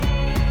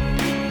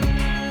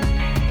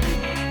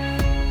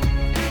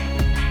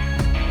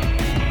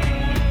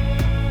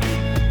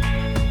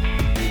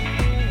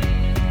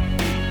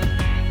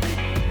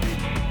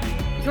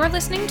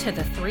listening to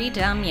The Three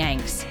Dumb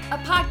Yanks, a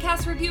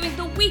podcast reviewing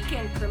the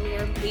weekend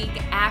Premier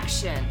League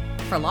action.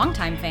 For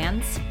longtime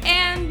fans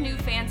and new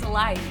fans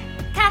alike.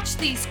 Catch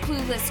these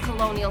clueless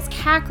colonials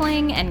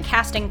cackling and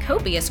casting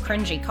copious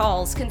cringy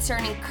calls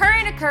concerning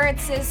current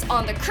occurrences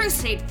on the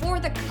crusade for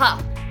the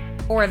cup.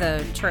 Or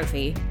the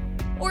trophy.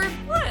 Or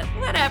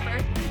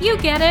whatever. You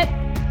get it.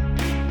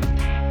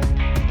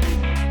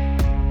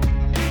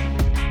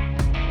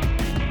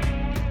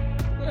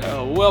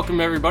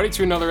 Welcome everybody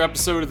to another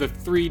episode of The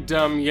Three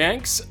Dumb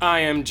Yanks.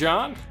 I am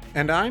John.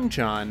 And I'm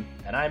John.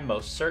 And I'm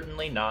most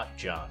certainly not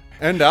John.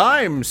 And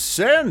I'm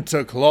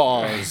Santa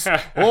Claus.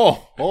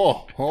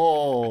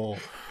 Oh.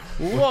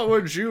 What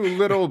would you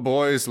little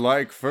boys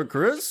like for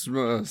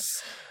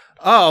Christmas?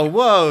 Oh,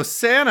 whoa,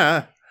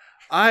 Santa.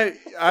 I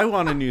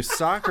want a new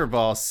soccer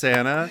ball,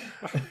 Santa.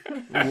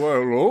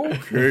 Well,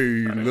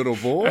 okay, little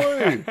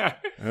boy.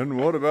 And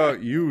what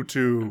about you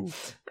two?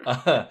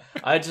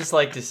 I'd just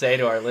like to say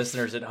to our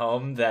listeners at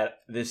home that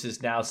this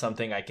is now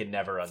something I can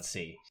never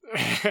unsee.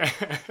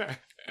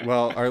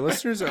 Well, our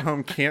listeners at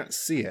home can't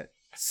see it,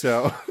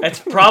 so it's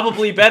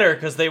probably better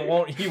because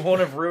you won't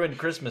have ruined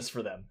Christmas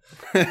for them.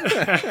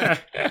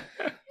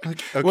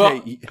 Okay,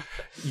 well,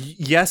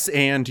 yes,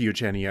 and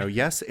Eugenio,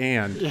 yes,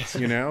 and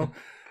you know.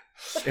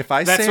 If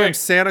I say I'm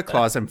Santa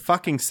Claus, I'm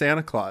fucking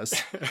Santa Claus.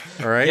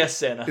 All right? Yes,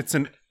 Santa.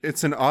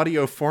 It's an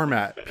audio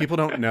format. People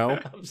don't know.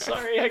 I'm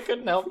sorry, I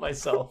couldn't help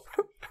myself.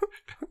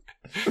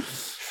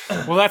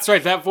 Well, that's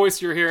right. That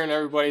voice you're hearing,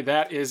 everybody,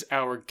 that is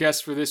our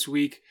guest for this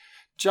week.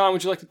 John,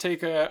 would you like to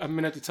take a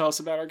minute to tell us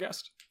about our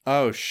guest?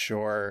 Oh,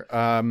 sure.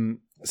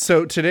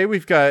 So today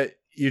we've got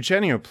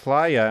Eugenio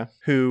Playa,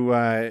 who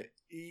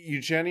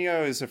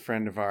Eugenio is a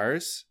friend of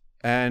ours.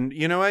 And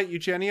you know what,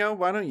 Eugenio?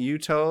 Why don't you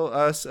tell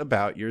us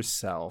about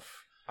yourself?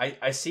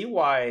 I see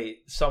why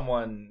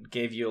someone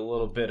gave you a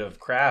little bit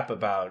of crap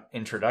about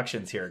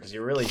introductions here, because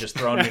you're really just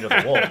throwing me to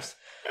the wolves.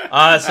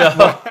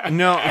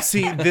 No,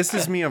 see, this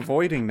is me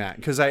avoiding that,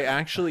 because I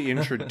actually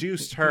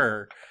introduced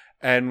her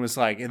and was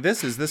like,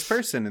 this is this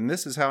person, and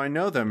this is how I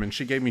know them, and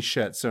she gave me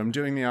shit, so I'm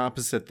doing the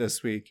opposite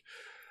this week.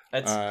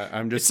 It's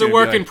a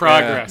work in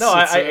progress. No,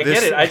 I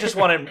get it. I just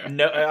want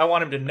him. I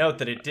want him to note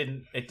that it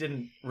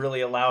didn't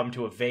really allow him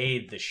to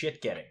evade the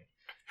shit getting.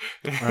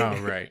 Oh,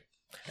 right.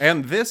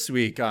 And this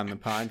week on the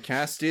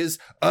podcast is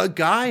a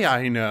guy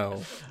I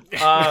know.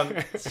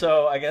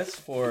 So I guess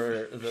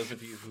for those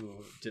of you who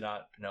do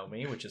not know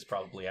me, which is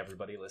probably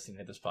everybody listening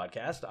to this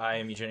podcast, I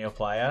am Eugenio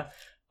Playa.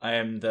 I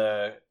am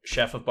the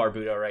chef of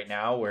Barbudo right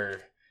now,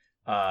 where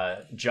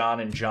John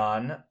and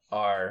John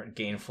are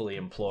gainfully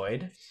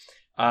employed.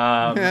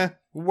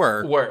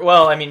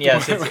 Well, I mean,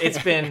 yes,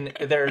 it's been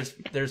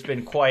there's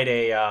been quite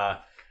a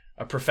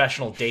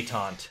professional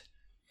detente,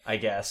 I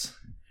guess.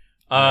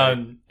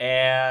 And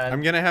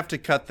I'm gonna have to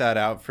cut that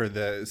out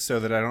so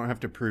that I don't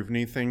have to prove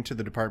anything to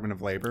the Department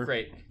of Labor.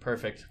 Great,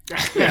 perfect.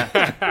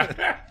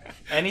 Yeah.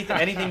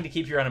 anything to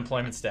keep your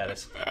unemployment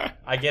status.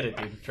 I get it,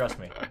 dude. Trust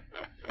me.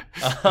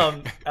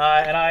 And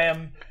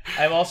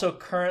I'm also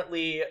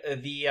currently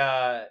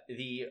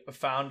the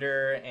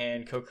founder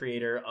and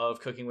co-creator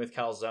of Cooking with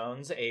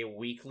Calzones, a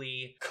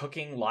weekly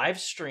cooking live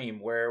stream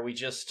where we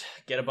just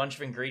get a bunch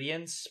of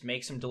ingredients,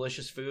 make some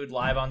delicious food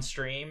live on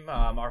stream.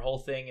 Our whole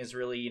thing is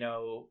really,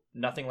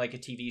 nothing like a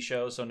TV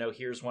show. So no,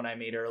 here's one I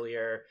made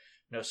earlier.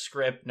 No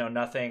script, no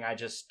nothing. I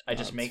just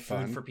make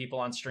fun. Food for people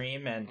on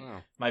stream, and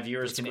my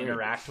viewers can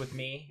interact with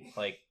me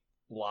like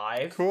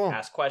live,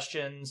 ask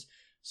questions,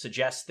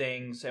 suggest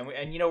things, and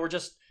we're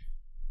just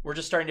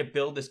starting to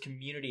build this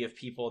community of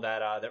people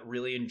that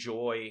really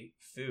enjoy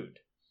food.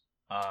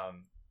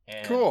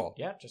 And cool.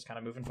 Yeah, just kind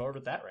of moving forward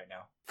with that right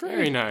now.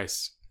 Very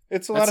nice.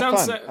 It's a lot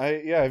of fun.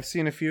 I've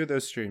seen a few of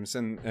those streams,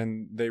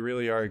 and they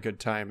really are a good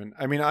time. And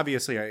I mean,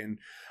 obviously,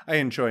 I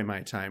enjoy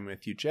my time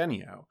with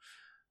Eugenio,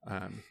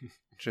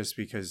 just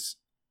because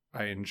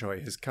I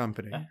enjoy his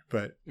company.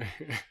 But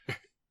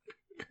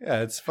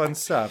yeah, it's fun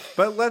stuff.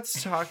 But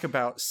let's talk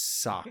about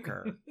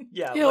soccer.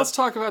 Let's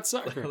talk about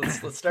soccer.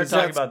 Let's start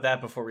talking about that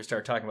before we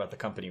start talking about the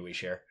company we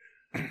share.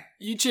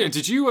 Eugene,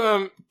 did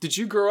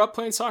you grow up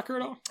playing soccer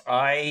at all?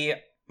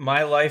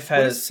 My life has.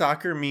 What does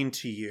soccer mean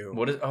to you?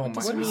 What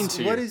does it mean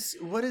to you?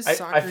 What is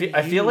soccer?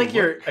 I feel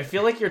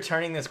like you're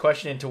turning this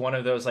question into one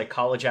of those like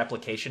college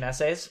application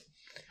essays.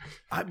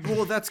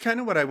 Well, that's kind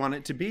of what I want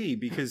it to be,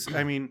 because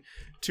I mean,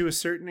 to a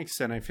certain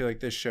extent, I feel like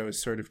this show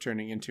is sort of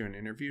turning into an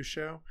interview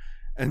show.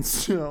 And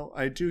so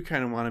I do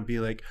kind of want to be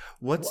like,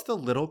 what's the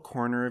little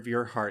corner of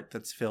your heart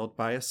that's filled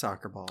by a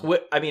soccer ball?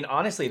 I mean,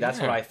 honestly, that's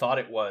what I thought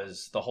it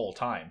was the whole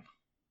time.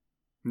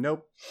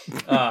 Nope.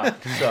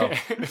 So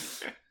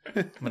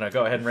I'm going to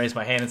go ahead and raise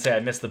my hand and say I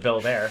missed the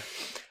bill there.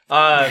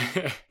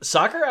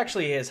 Soccer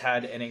actually has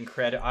had an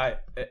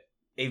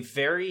a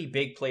very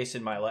big place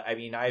in my life. I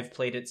mean, I've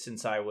played it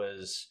since I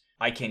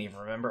can't even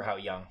remember how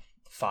young.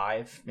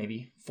 5,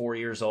 maybe 4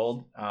 years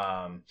old.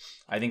 I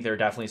think there are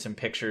definitely some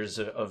pictures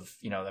of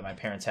that my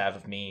parents have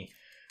of me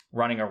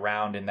running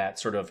around in that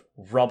sort of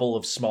rubble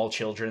of small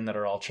children that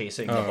are all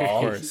chasing the Of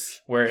ball, course.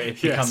 where it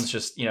Yes. becomes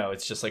just,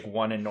 it's just like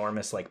one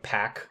enormous like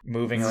pack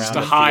moving Just around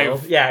a the hive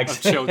field. Yeah, of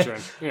exactly.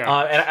 children.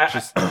 Yeah.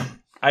 And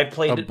I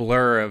played A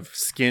blur of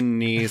skin,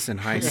 knees, and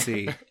high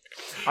C.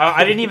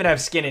 I didn't even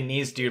have skin and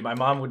knees, dude. My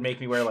mom would make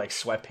me wear like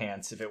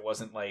sweatpants if it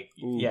wasn't like,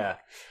 Ooh. yeah.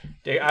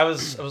 I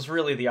was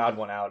really the odd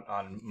one out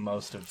on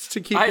most of.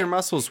 To keep your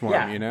muscles warm,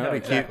 Yeah, you know, no, to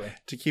exactly.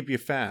 keep you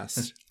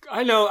fast.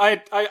 I know.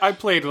 I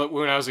played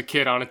when I was a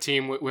kid on a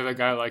team with a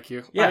guy like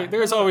you. Yeah.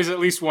 There's always at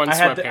least one I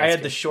had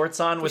sweatpants the shorts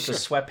on with sure. the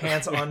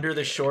sweatpants under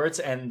the shorts,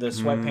 and the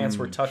sweatpants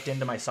were tucked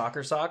into my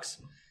soccer socks.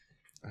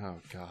 Oh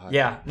God.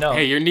 Yeah, no.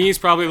 Hey, your knees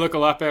probably look a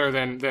lot better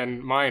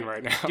than mine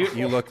right now. Dude,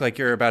 You look like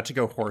you're about to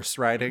go horse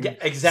riding. Yeah,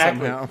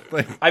 exactly. Somehow.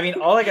 Like, I mean,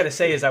 all I got to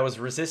say is I was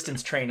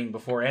resistance training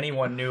before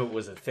anyone knew it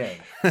was a thing.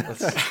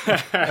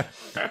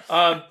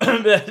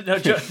 No,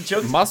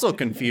 jokes. muscle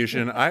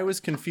confusion. I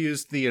was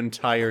confused the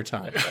entire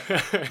time.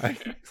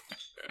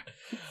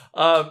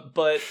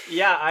 But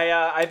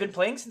yeah, I've been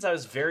playing since I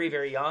was very,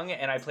 very young,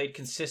 and I played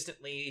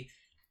consistently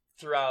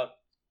throughout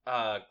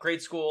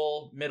grade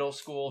school, middle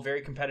school,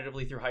 very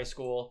competitively through high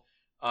school.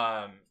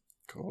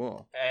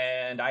 Cool.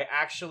 And I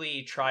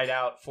actually tried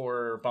out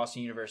for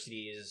Boston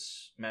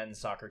University's men's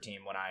soccer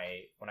team when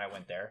I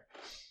went there.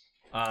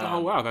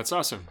 Oh wow, that's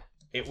awesome.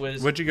 It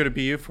was What'd you go to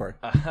BU for?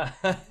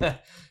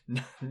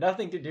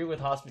 nothing to do with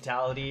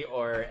hospitality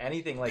or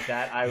anything like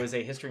that. I was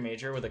a history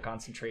major with a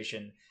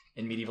concentration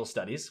in medieval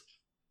studies.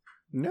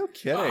 No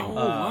kidding. Oh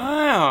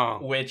wow.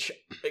 Which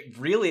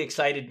really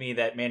excited me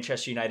that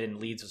Manchester United and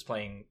Leeds was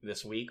playing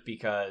this week,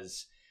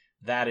 because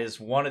that is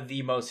one of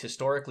the most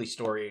historically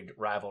storied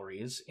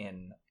rivalries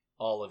in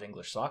all of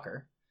English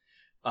soccer.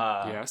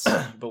 Yes.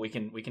 But we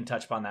can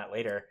touch upon that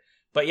later.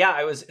 But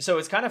yeah, so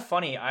it's kind of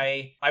funny.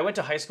 I went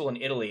to high school in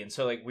Italy, and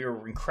so like we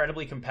were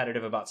incredibly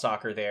competitive about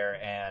soccer there,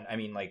 and I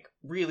mean like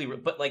really,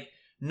 but like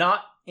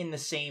not in the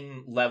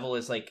same level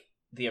as like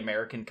the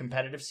American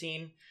competitive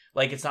scene.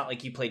 Like, it's not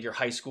like you played your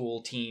high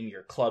school team,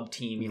 your club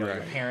team, your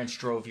Right. parents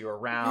drove you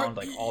around,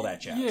 like all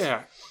that jazz.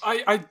 Yeah.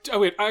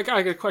 Wait, I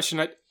got a question.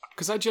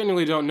 Because I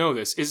genuinely don't know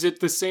this. Is it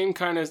the same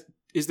kind of...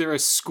 Is there a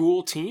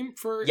school team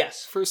for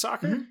Yes. for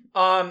soccer?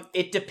 Mm-hmm.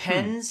 It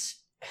depends.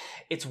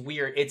 It's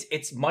weird.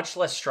 It's much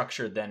less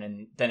structured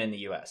than in the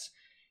US.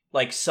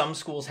 Like, some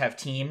schools have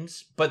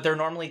teams, but they're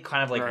normally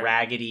kind of like Right.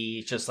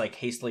 raggedy, just like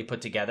hastily put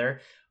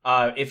together.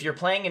 If you're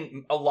playing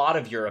in a lot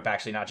of Europe,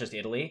 actually, not just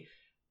Italy,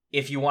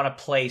 if you want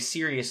to play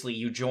seriously,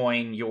 you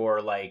join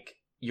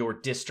your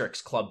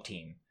district's club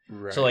team.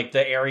 Right. So like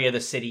the area, the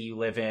city you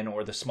live in,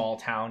 or the small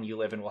town you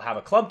live in will have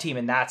a club team,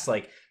 and that's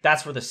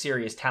where the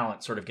serious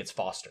talent sort of gets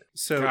fostered.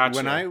 So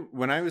Gotcha.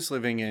 when I was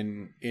living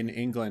in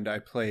England, I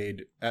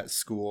played at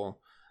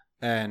school,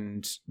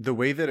 and the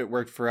way that it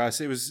worked for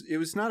us, it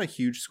was not a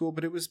huge school,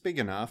 but it was big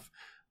enough.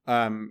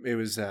 It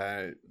was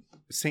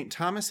St.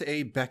 Thomas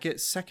A.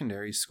 Becket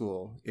Secondary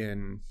School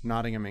in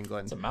Nottingham,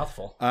 England. It's a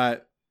mouthful.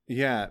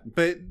 Yeah,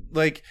 but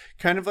like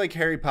kind of like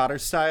Harry Potter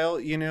style,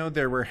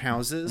 there were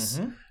houses.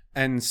 Mm-hmm.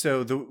 And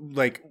so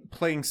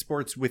playing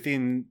sports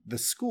within the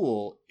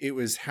school, it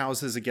was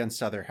houses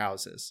against other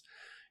houses,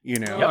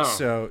 Yep.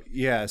 So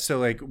yeah, so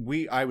like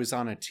I was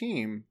on a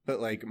team, but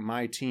like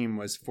my team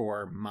was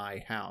for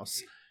my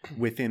house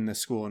within the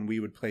school, and we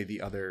would play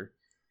the other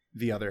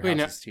Wait,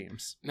 houses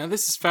teams. Now,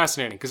 this is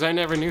fascinating because I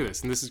never knew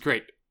this, and this is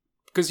great.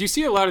 Because you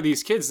see a lot of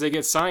these kids, they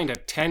get signed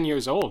at 10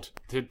 years old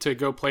to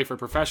go play for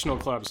professional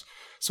clubs.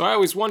 So I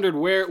always wondered,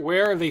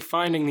 where are they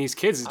finding these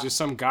kids? Is it just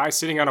some guy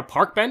sitting on a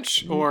park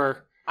bench?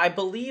 Or... I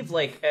believe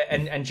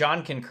and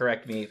John can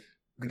correct me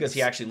because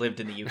he actually lived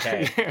in the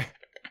UK.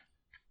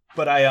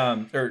 But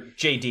or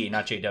JD,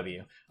 not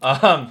JW.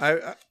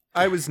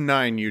 I was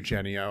 9,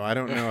 Eugenio. I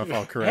don't know if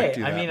I'll correct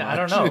you. I that mean, much. I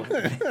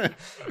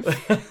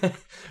don't know.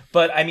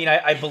 But I mean,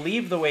 I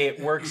believe the way it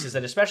works is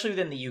that, especially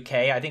within the UK,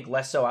 I think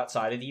less so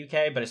outside of the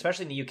UK, but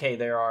especially in the UK,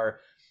 there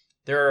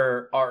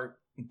are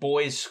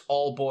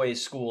all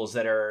boys schools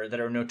that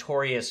are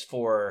notorious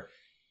for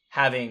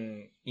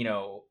having,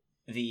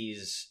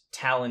 these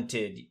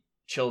talented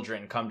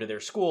children come to their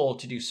school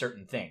to do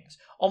certain things,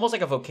 almost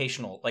like a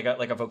vocational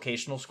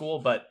school,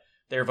 but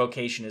their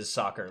vocation is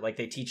soccer. Like,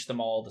 they teach them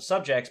all the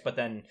subjects, but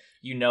then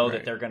Right.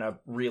 that they're going to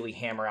really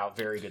hammer out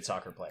very good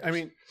soccer players. I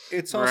mean,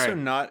 it's also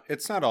Right.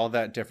 it's not all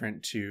that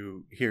different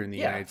to here in the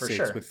United for States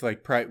sure. with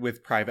like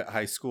with private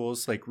high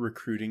schools, like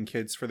recruiting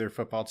kids for their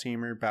football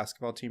team or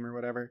basketball team or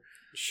whatever.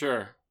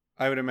 Sure.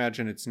 I would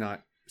imagine it's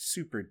not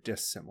super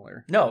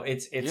dissimilar. No,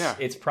 it's Yeah.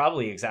 it's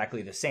probably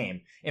exactly the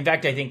same. In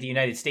fact, I think the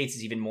United States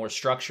is even more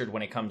structured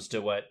when it comes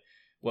to what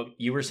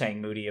you were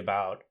saying, Moody,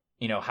 about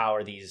how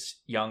are these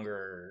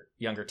younger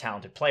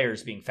talented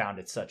players being found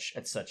at such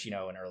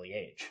an early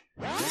age.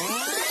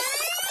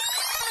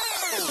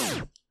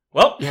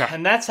 Well, Yeah.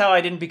 and that's how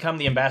I didn't become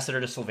the ambassador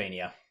to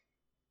Slovenia.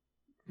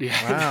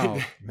 Yeah.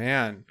 Wow,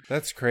 man,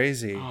 that's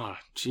crazy. Oh,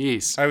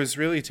 jeez. I was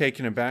really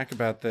taken aback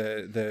about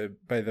the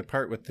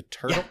part with the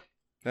turtle.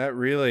 That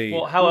really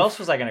Well, how else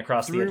was I going to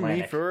cross the threw me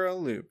Atlantic? for a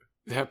loop.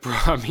 That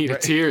brought me to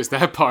Right. tears,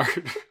 that part.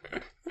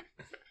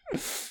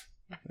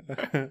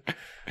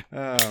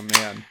 Oh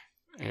man.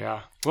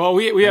 Yeah. Well,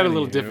 we had a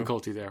little Anywho.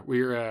 difficulty there.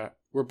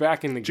 We're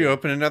back in the Did you game.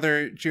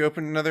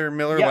 open another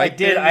Miller Yeah, I Lite?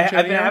 did. there, I've been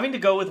Jenny? having to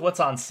go with what's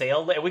on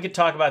sale. We could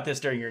talk about this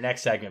during your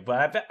next segment,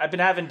 but I've been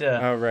having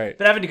to Oh right.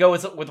 go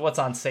with what's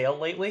on sale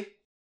lately.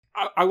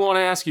 I want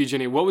to ask you,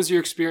 Jenny, what was your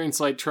experience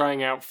like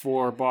trying out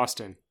for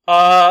Boston?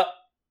 A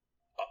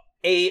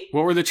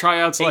What were the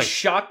tryouts like?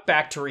 shock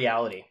back to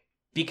reality,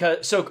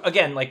 because so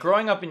again, like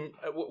growing up in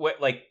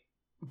like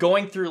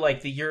going through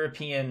like the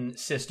European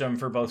system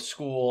for both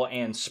school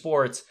and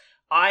sports,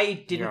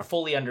 I didn't Yeah.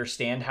 fully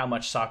understand how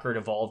much soccer had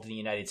evolved in the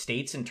United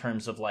States in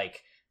terms of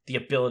like the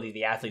ability of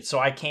the athletes. So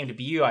I came to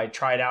BU, I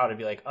tried out and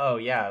be like, oh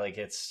yeah, like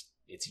it's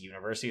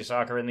University of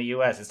Soccer in the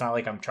US. It's not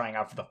like I'm trying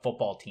out for the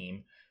football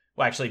team.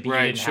 Well, actually, BU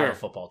Right, didn't sure. have a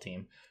football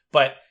team,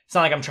 but it's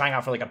not like I'm trying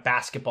out for like a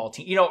basketball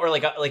team, or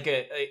like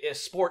a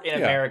sport in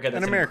Yeah, America an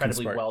that's an American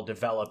incredibly sport. well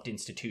developed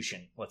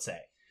institution. Let's say.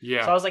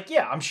 Yeah. So I was like,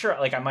 yeah, I'm sure.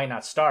 Like I might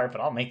not start,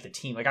 but I'll make the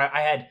team. Like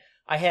I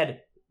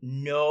had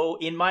no,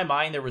 in my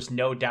mind, there was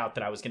no doubt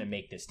that I was going to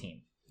make this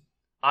team.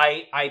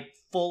 I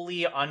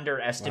fully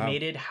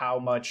underestimated how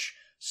much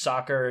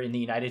soccer in the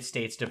United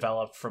States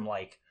developed from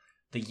like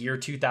the year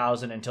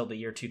 2000 until the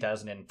year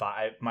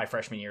 2005. My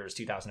freshman year was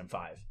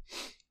 2005.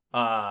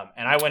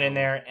 And I went in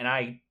there and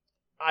I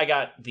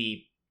got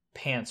the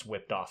pants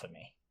whipped off of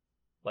me,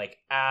 like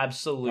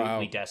absolutely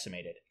Wow.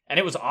 decimated. And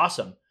it was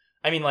awesome.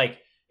 I mean, like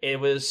it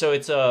was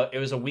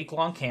a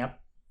week-long camp.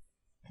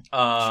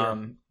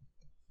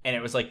 And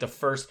it was like the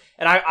first,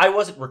 and I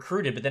wasn't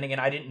recruited, but then again,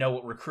 I didn't know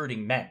what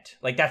recruiting meant.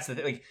 Like that's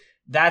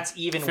that's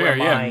even Fair, where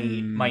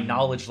yeah. my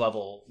knowledge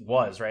level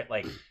was, right?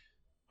 Like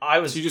I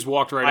was, So you just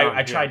walked right on.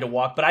 I tried to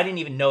walk, but I didn't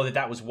even know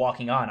that was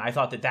walking on. I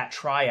thought that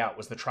tryout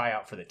was the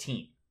tryout for the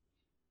team.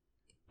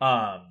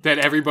 That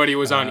everybody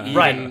was on even,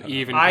 Right.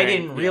 even. I pay.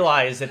 didn't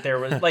realize that there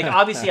was like,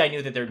 obviously I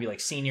knew that there would be like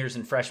seniors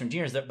and freshmen,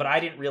 juniors, but I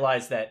didn't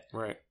realize that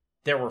Right.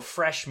 there were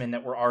freshmen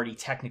that were already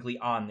technically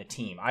on the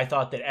team. I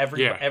thought that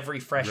every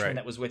freshman Right.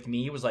 that was with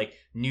me was like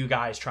new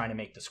guys trying to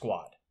make the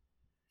squad.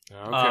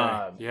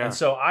 Okay. Yeah. And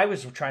so I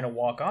was trying to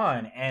walk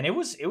on, and it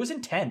was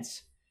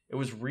intense. It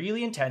was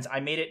really intense. I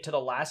made it to the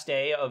last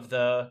day of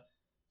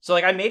so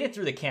like I made it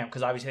through the camp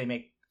because obviously they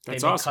make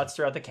That's make awesome. cuts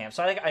throughout the camp.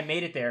 So I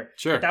made it there.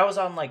 Sure. But that was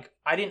on like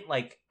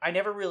I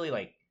never really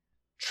like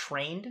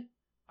trained.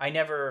 I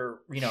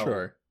never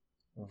Sure.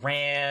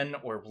 ran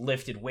or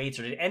lifted weights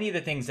or did any of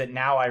the things that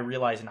now I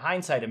realize in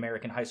hindsight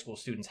American high school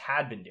students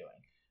had been doing.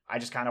 I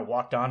just kind of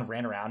walked on,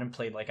 ran around, and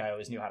played like I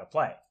always knew how to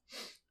play.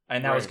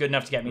 And that was Right. good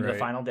enough to get me to the Right.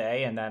 final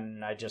day, and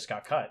then I just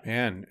got cut.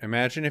 Man,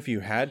 imagine if you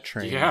had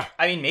trained. Yeah.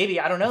 I mean, maybe,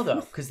 I don't know though,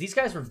 because these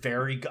guys were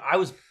very good. I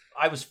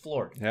was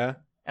floored. Yeah.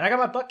 And I got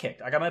my butt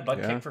kicked. I got my butt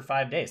Yeah. kicked for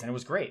 5 days, and it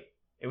was great.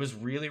 It was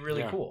really,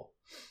 really Yeah. cool.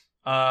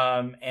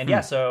 And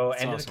yeah, so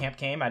That's end of awesome. the camp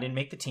came. I didn't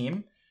make the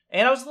team.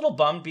 And I was a little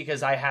bummed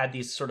because I had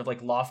these sort of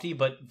like lofty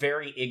but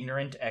very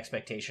ignorant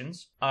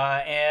expectations.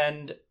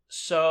 And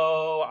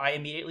so I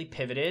immediately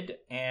pivoted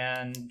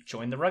and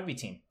joined the rugby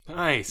team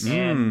Nice.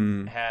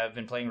 and have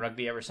been playing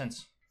rugby ever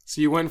since. So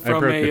you went I from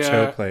broke a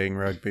toe a playing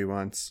rugby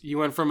once. you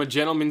went from a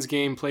gentleman's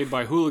game played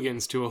by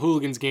hooligans to a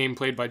hooligans game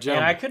played by And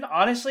gentlemen. I couldn't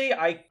honestly,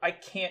 I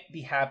can't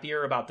be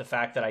happier about the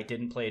fact that I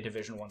didn't play a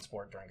Division I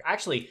sport during.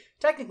 Actually,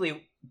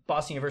 technically,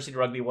 Boston University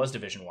rugby was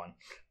Division I,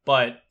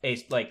 but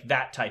like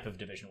that type of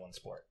Division I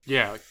sport.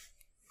 Yeah.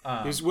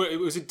 Um,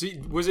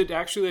 Was it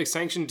actually like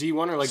sanctioned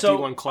D1 or like so,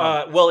 D1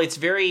 club? well, it's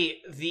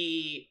very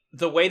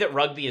the way that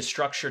rugby is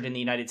structured in the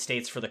United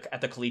States at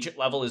the collegiate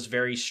level is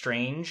very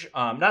strange.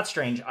 Not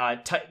strange.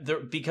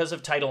 Because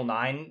of Title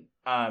IX,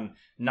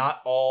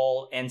 not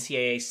all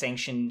NCAA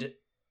sanctioned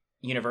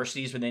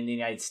universities within the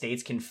United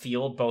States can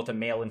field both a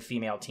male and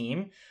female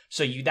team.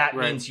 So that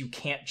Right. means you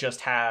can't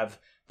just have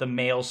the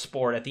male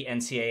sport at the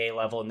NCAA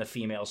level and the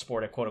female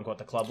sport at quote unquote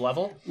the club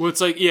level. Well, it's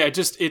like it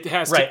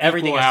has Right, to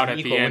everything equal has out to at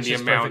equal, the end which the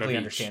is amount of perfectly each.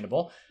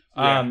 understandable.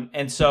 Yeah.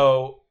 And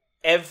so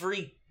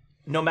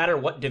no matter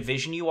what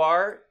division you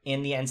are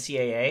in the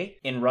NCAA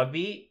in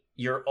rugby,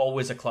 you're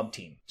always a club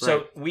team. So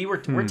Right. we were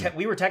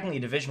technically a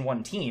Division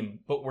I team,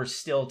 but we're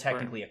still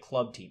technically a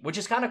club team, which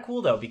is kind of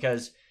cool though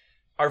because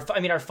our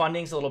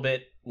funding's a little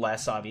bit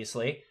less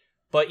obviously,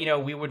 but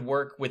we would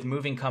work with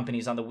moving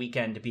companies on the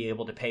weekend to be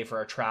able to pay for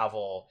our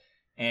travel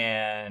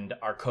and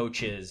our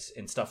coaches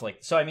and stuff like.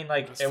 So I mean,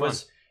 like That's it fun.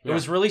 was. It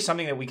was really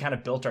something that we kind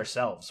of built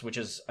ourselves, which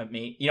is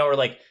or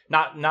like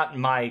not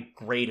my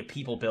grade of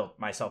people built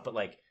myself, but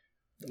like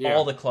Yeah.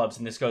 all the clubs,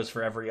 and this goes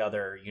for every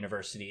other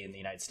university in the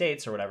United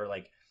States or whatever.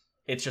 Like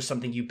it's just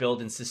something you build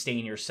and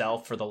sustain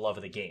yourself for the love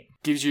of the game.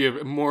 Gives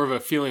you more of a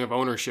feeling of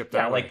ownership that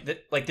Yeah, way.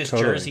 like this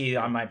Totally. jersey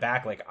on my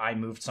back. Like I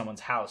moved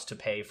someone's house to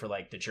pay for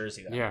like the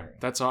jersey that I'm Yeah, wearing.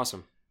 that's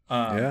awesome.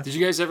 Yeah. Did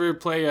you guys ever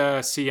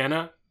play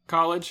Siena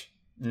College?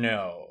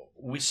 No.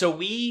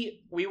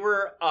 We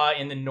were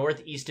in the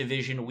Northeast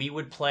Division. We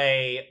would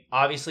play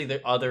obviously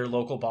the other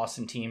local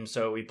Boston teams.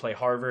 So we'd play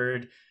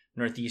Harvard,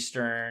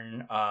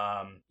 Northeastern,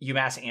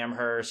 UMass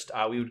Amherst.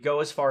 We would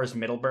go as far as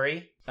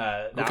Middlebury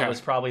That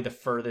was probably the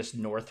furthest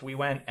north we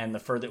went, and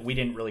we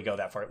didn't really go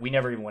that far. We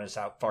never even went as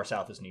far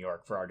south as New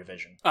York for our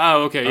division.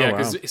 Oh, okay, yeah, Oh,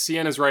 because wow.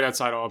 Sienna's right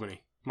outside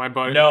Albany. My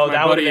buddy, No, my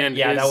that would buddy have and been,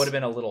 yeah, that his would have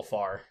been a little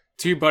far.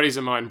 two buddies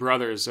of mine,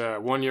 brothers,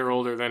 1 year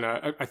older than.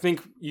 I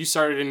think you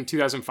started in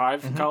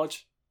 2005 Mhm.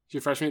 college.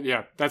 Your freshman,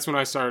 yeah, that's when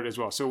I started as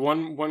well. So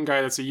one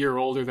guy that's a year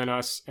older than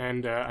us,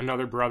 and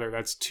another brother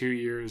that's 2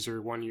 years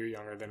or 1 year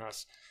younger than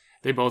us.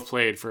 They both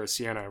played for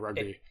Siena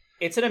rugby.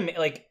 It's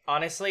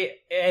honestly,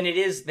 and it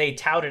is, they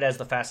tout it as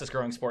the fastest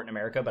growing sport in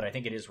America, but I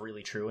think it is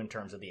really true in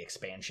terms of the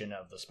expansion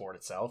of the sport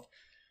itself.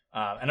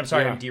 And I'm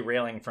sorry, Yeah. I'm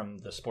derailing from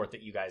the sport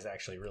that you guys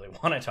actually really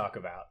want to talk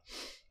about.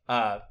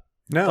 No,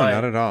 But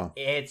not at all.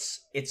 It's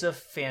a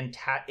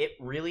it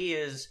really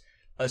is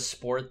a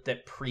sport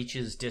that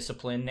preaches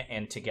discipline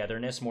and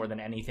togetherness more than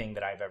anything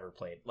that I've ever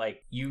played.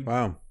 Like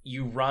Wow.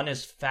 you run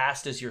as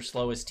fast as your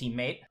slowest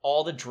teammate.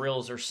 All the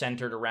drills are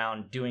centered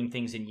around doing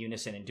things in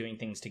unison and doing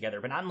things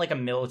together, but not in like a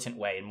militant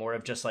way, and more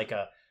of just like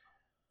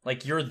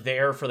you're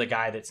there for the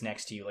guy that's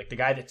next to you. Like the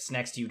guy that's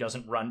next to you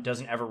doesn't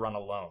ever run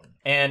alone.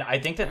 And I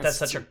think that's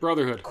such a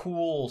brotherhood.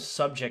 cool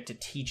subject to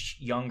teach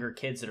younger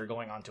kids that are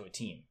going onto a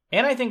team.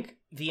 And I think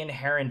the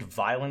inherent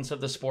violence of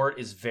the sport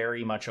is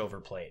very much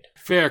overplayed.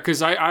 Fair,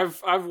 because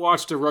I've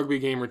watched a rugby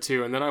game or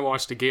two, and then I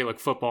watched a Gaelic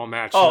football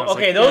match. and I Oh, was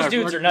okay, like, those yeah,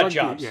 dudes are nut rugby,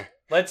 jobs. Yeah.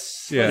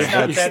 Let's Yeah,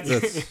 not,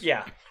 that's-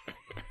 yeah.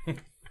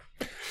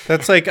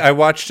 That's like I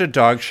watched a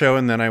dog show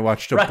and then I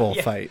watched a Right, yeah.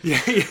 bullfight.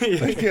 Yeah,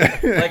 yeah.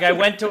 Like I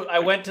went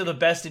to the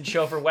Best in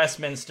Show for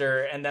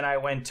Westminster, and then I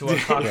went to a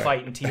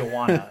cockfight in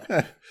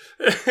Tijuana.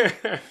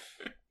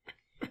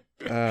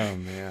 Oh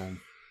man.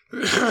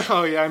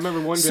 Oh yeah, I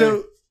remember one day.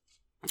 So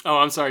Oh,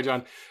 I'm sorry,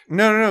 John.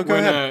 no, go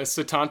When ahead.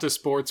 Satanta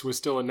Sports was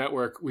still a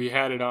network, we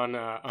had it on. Oh,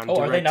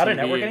 are they not a DirecTV,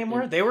 network and-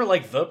 anymore? They were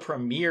like the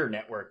premier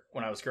network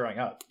when I was growing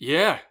up.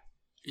 Yeah,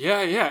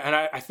 and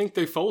I think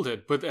they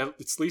folded, but at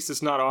least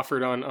it's not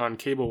offered on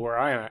cable where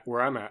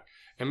I'm at.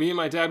 And me and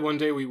my dad one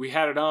day we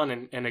had it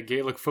on, and a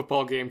Gaelic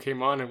football game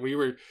came on, and we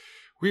were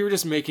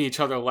just making each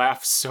other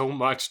laugh so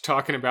much,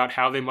 talking about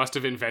how they must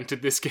have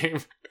invented this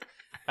game.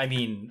 I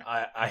mean,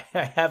 I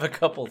have a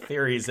couple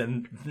theories,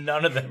 and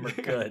none of them are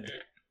good.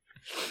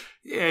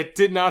 Yeah, it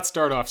did not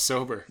start off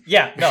sober.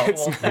 Yeah, no,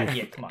 It's well, not.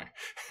 yeah, come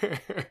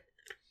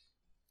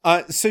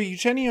on. So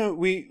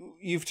Eugenio,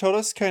 you've told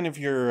us kind of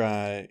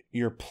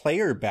your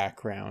player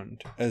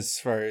background as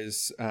far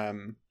as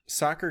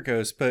soccer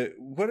goes, but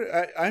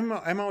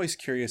I'm always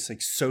curious,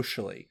 like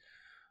socially,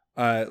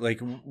 like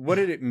what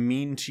did it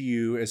mean to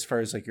you as far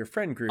as like your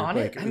friend group?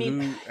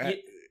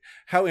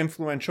 How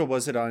influential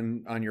was it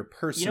on your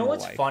personal life? You know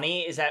what's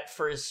funny is that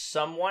for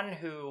someone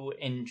who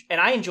and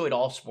I enjoyed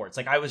all sports.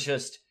 Like I was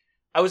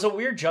a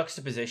weird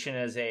juxtaposition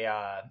as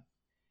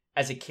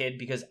a kid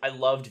because I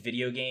loved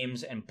video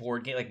games and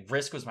board game. Like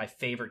Risk was my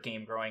favorite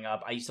game growing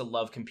up. I used to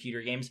love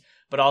computer games,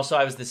 but also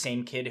I was the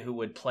same kid who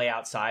would play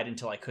outside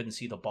until I couldn't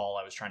see the ball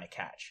I was trying to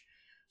catch.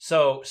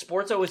 So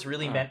sports always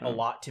really meant a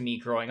lot to me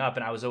growing up,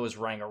 and I was always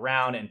running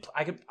around, and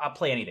I'll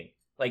play anything.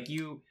 Like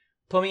you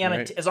put me on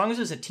as long as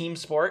it was a team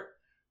sport,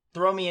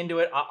 throw me into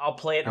it. I'll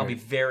play it, and I'll be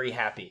very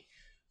happy.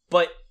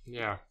 But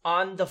Yeah.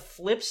 on the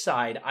flip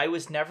side, I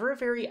was never a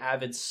very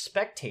avid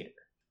spectator.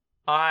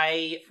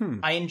 I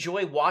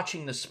enjoy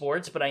watching the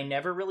sports, but I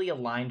never really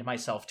aligned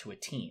myself to a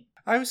team.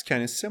 I was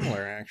kind of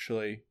similar,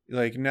 actually.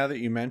 Like, now that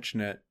you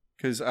mention it,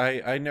 because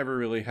I never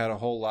really had a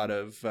whole lot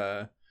of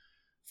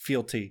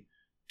fealty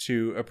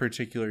to a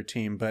particular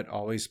team, but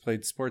always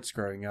played sports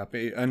growing up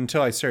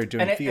until I started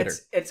doing theater.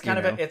 It's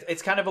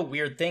kind of a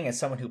weird thing as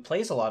someone who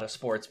plays a lot of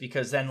sports,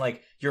 because then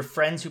like your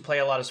friends who play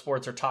a lot of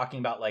sports are talking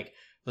about like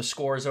the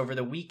scores over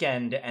the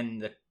weekend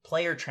and the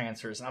player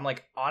transfers, and I'm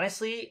like,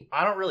 honestly,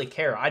 I don't really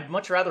care. I'd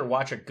much rather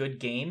watch a good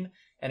game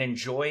and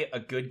enjoy a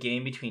good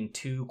game between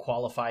two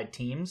qualified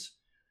teams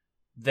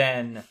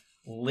than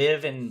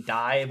live and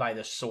die by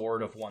the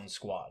sword of one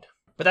squad.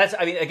 But that's,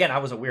 I mean, again, I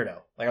was a weirdo.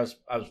 Like I was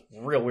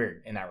real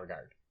weird in that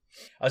regard.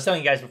 I was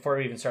telling you guys before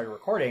we even started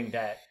recording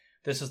that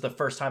this is the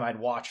first time I'd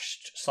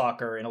watched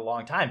soccer in a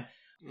long time.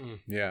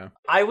 Yeah.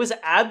 I was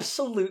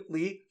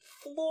absolutely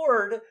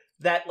floored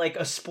that like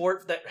a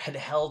sport that had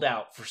held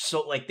out for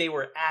so, like they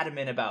were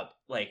adamant about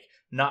like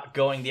not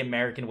going the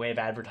American way of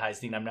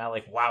advertising. I'm now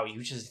like, wow,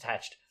 you just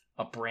attached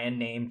a brand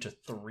name to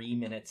 3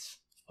 minutes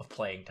of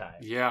playing time.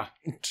 Yeah.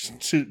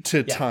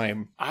 To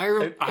time. I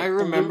It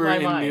remember blew my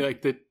in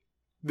mind.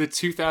 the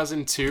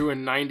 2002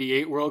 and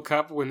 98 World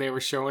Cup when they were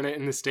showing it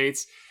in the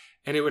States,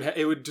 and it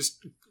would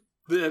just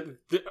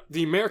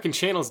the American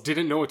channels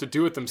didn't know what to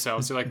do with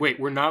themselves. They're like, wait,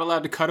 we're not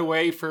allowed to cut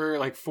away for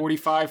like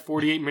 45,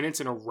 48 minutes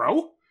in a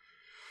row?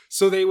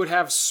 So they would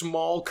have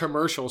small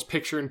commercials,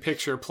 picture in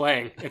picture,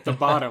 playing at the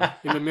bottom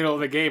in the middle of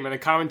the game, and the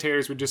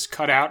commentators would just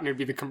cut out and it'd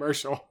be the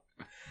commercial.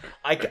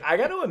 I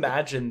got to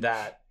imagine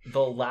that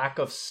the lack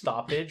of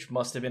stoppage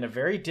must have been a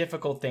very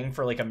difficult thing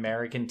for like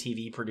American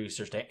TV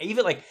producers to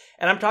even like,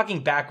 and I'm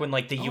talking back when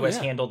like the U.S.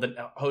 handled the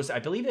host. I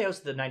believe they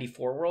hosted the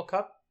 '94 World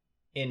Cup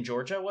in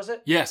Georgia. Was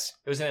it? Yes.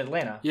 It was in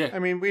Atlanta. Yeah. I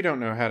mean, we don't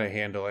know how to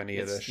handle any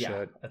of this Yeah,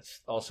 shit.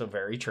 that's also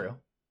very true.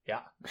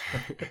 Yeah.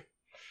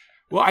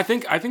 Well, I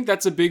think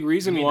that's a big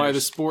reason why the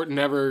there's- sport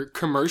never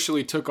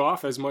commercially took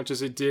off as much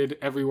as it did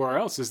everywhere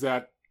else. Is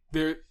that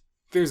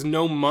there's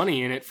no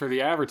money in it for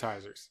the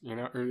advertisers,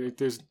 or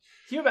there's.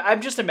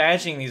 I'm just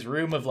imagining these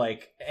room of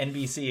like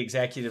NBC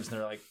executives, and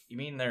they're like, "You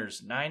mean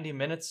there's 90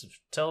 minutes of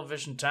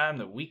television time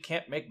that we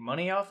can't make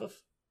money off of?"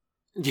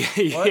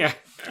 Yeah.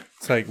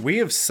 It's like we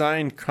have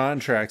signed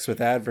contracts with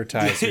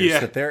advertisers Yeah.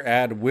 that their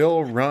ad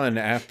will run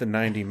at the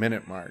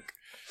 90-minute mark.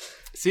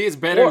 See, it's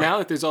better Or- now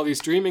that there's all these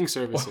streaming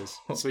services,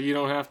 so you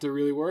don't have to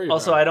really worry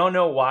Also, about I it. don't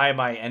know why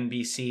my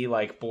NBC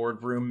like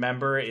boardroom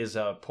member is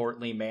a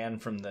portly man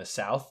from the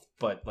South,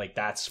 but like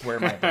that's where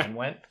my brain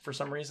went for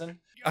some reason.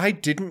 I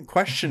didn't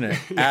question it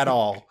at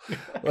all.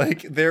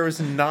 Like there was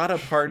not a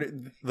part,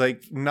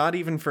 like not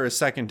even for a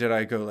second did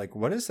I go like,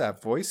 what is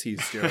that voice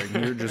he's doing?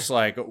 You're just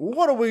like,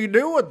 what do we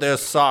do with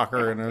this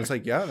soccer? And I was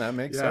like, yeah, that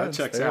makes Yeah, it sense.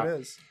 checks There out. it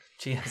is.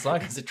 Gee, as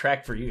long as it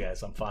tracked for you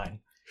guys, I'm fine.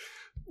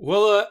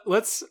 Well,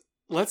 let's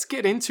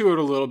get into it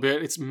a little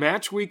bit. It's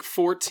match week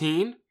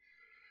 14.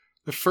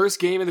 The first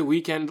game of the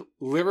weekend,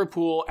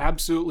 Liverpool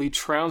absolutely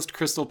trounced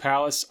Crystal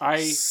Palace.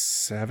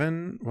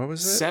 7, what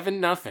was it?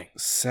 7-0.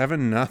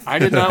 7-0. I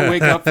did not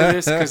wake up for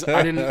this because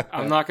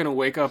I'm not going to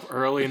wake up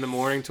early in the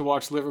morning to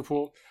watch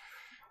Liverpool.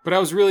 But I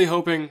was really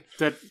hoping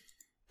that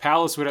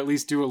Palace would at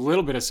least do a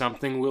little bit of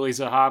something. Willie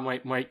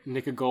Zaha might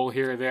nick a goal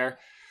here or there.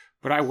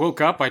 But I woke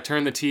up, I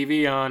turned the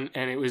TV on,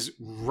 and it was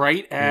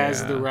right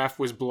as the ref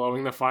was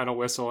blowing the final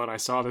whistle, and I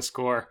saw the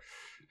score.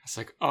 I was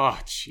like, oh,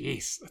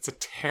 jeez, that's a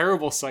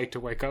terrible sight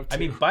to wake up to. I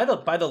mean, by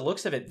the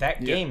looks of it,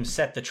 that game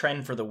set the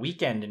trend for the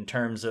weekend in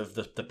terms of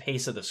the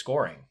pace of the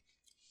scoring.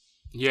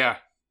 Yeah.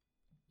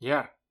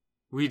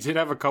 We did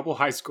have a couple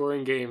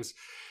high-scoring games,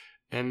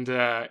 and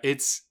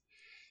it's,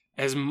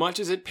 as much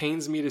as it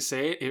pains me to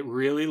say it, it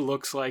really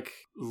looks like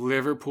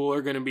Liverpool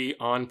are going to be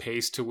on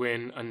pace to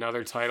win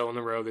another title in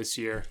a row this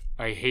year.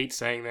 I hate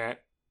saying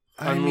that.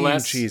 I mean,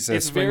 Unless Jesus,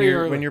 it's very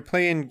early. when you're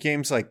playing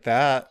games like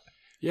that.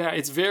 Yeah,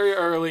 it's very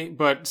early,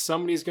 but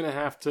somebody's going to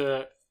have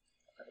to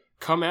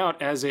come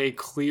out as a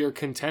clear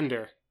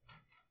contender.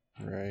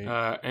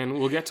 Right. And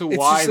we'll get to It's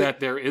why just that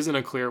there isn't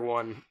a clear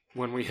one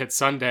when we hit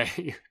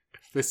Sunday,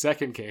 the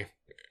second game.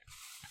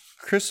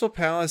 Crystal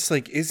Palace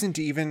isn't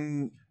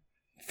even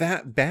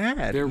that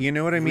bad. They're You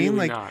know what I mean?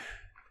 really not.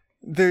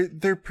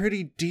 They're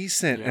pretty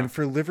decent, Yeah. and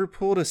for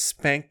Liverpool to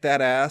spank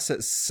that ass at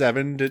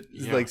 7-0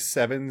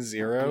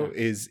 Yeah.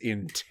 is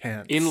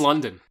intense. In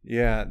London.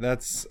 Yeah,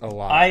 that's a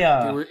lot.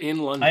 They were in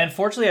London. I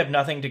unfortunately have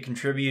nothing to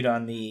contribute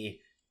on the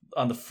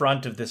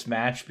front of this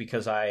match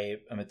because I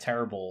am a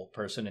terrible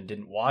person and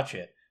didn't watch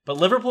it. But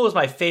Liverpool was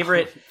my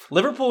favorite.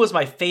 Liverpool was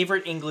my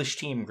favorite English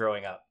team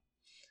growing up.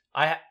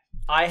 I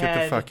Get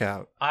had the fuck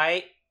out.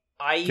 I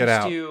used Get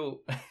out. to.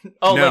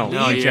 Oh, No, like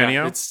no, leave.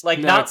 Genio? It's, Like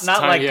no, not it's not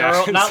time- like yeah,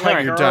 girl, it's not time.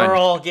 like You're done.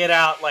 girl, get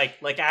out, like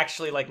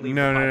actually like leave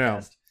No, the no, no.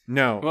 podcast.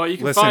 No. Well, you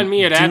can listen, find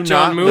me at do John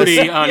not Moody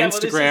listen- on Yeah, well,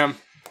 this is- Instagram.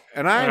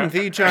 And I am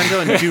the John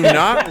Dillon. Do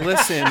not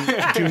listen.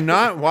 Do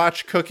not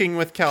watch Cooking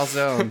with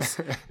Calzones.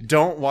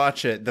 Don't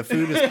watch it. The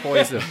food is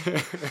poison.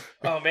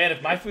 Oh man,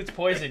 if my food's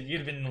poisoned, you'd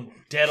have been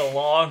dead a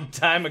long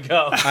time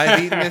ago. I've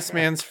eaten this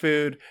man's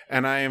food,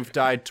 and I have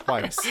died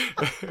twice.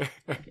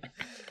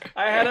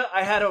 I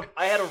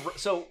had a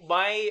so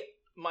my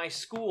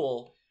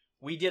school,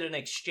 we did an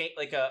exchange,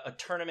 like a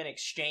tournament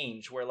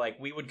exchange where like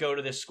we would go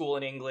to this school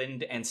in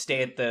England and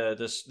stay at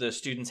the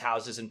students'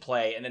 houses and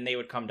play, and then they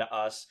would come to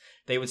us.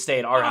 They would stay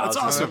at our Oh, that's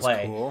houses awesome. and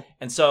play. Cool.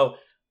 And so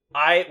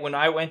when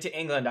I went to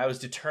England, I was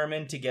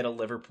determined to get a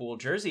Liverpool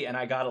jersey, and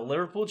I got a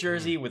Liverpool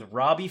jersey with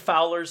Robbie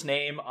Fowler's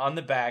name on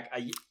the back.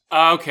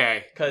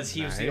 Okay. Because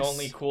he was the Nice,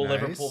 only cool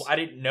nice. Liverpool. I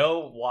didn't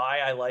know why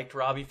I liked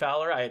Robbie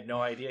Fowler. I had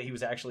no idea he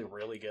was actually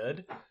really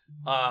good.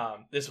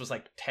 This was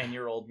like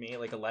 10-year-old me,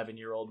 like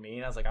 11-year-old me,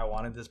 and I was like, I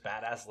wanted this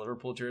badass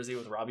Liverpool jersey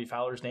with Robbie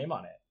Fowler's name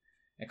on it.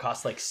 It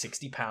cost like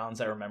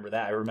 £60. I remember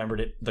that. I remembered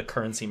it. The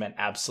currency meant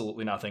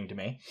absolutely nothing to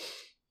me.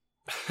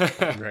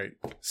 Right.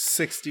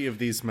 60 of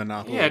these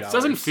Monopoly Yeah, it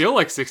doesn't dollars. feel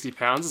like 60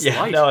 pounds. It's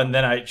light. No, and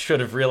then I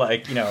should have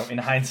realized, in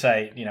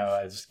hindsight,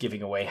 I was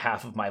giving away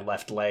half of my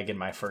left leg in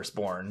my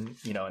firstborn,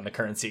 in the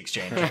currency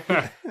exchange.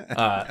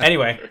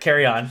 Anyway,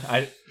 carry on.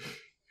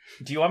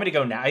 Do you want me to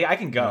go now? I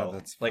can go. No,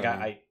 that's like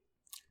fine.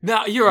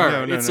 No, you're all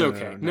right. No, It's no,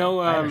 okay. no.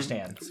 I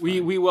understand. It's We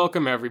fine. we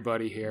welcome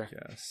everybody here.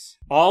 Yes.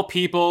 All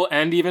people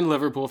and even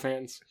Liverpool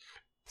fans.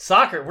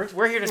 Soccer.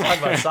 We're here to talk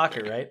about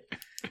soccer, right?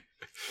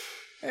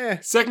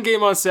 Second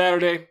game on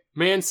Saturday.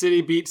 Man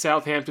City beat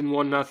Southampton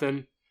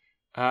 1-0.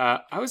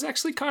 I was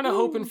actually kind of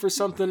hoping for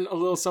a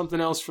little something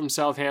else from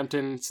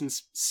Southampton,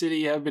 since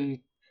City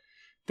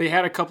they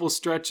had a couple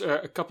stretches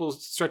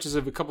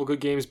of a couple good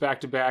games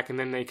back to back, and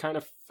then they kind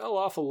of fell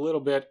off a little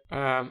bit.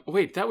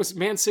 Wait, that was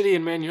Man City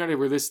and Man United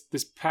were this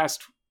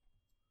past.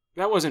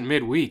 That wasn't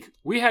midweek.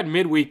 We had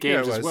midweek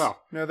games Yeah, it as was.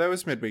 well. No, that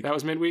was midweek. That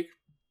was midweek.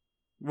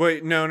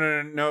 Wait, no,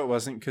 it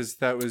wasn't, because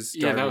that was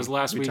Yeah, that Derby. was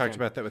last We weekend. talked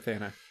about that with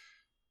Anna.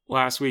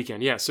 Last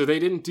weekend, yeah. So they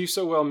didn't do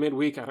so well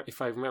midweek, if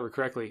I remember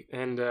correctly.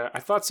 And I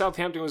thought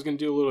Southampton was going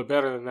to do a little bit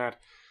better than that.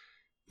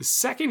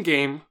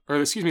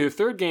 The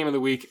third game of the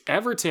week,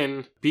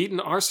 Everton beaten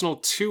Arsenal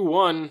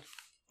 2-1.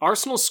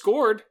 Arsenal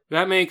scored.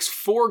 That makes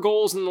 4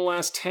 goals in the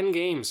last 10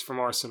 games from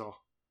Arsenal.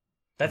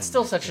 That's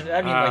still such an...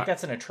 I mean,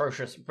 that's an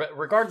atrocious...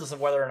 Regardless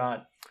of whether or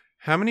not...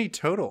 How many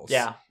totals?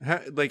 Yeah.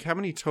 How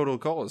many total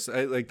goals?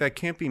 That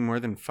can't be more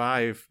than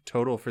 5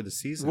 total for the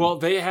season. Well,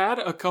 they had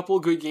a couple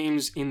good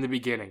games in the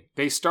beginning.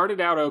 They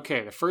started out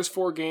okay. The first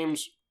 4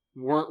 games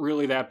weren't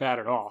really that bad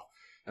at all.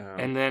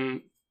 And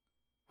then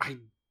I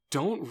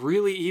don't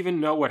really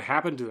even know what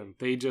happened to them.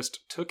 They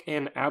just took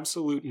an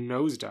absolute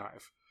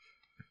nosedive.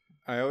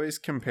 I always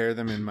compare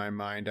them in my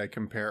mind. I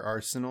compare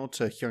Arsenal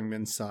to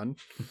Heung-min Son,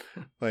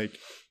 like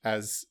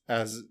as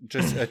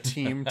just a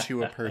team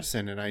to a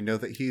person, and I know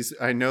that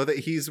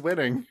he's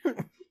winning.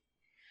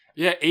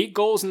 Yeah, 8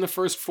 goals in the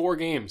first 4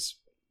 games.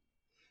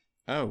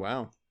 Oh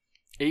wow,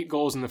 8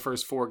 goals in the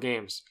first 4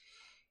 games,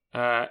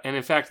 and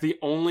in fact, the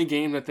only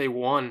game that they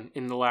won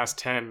in the last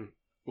 10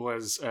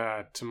 was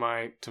to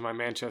my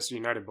Manchester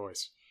United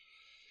boys.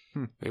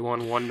 They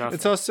won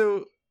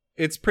 1-0.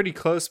 It's pretty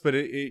close, but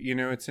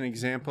it's an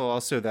example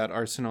also, that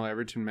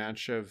Arsenal-Everton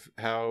match, of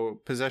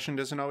how possession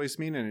doesn't always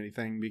mean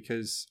anything,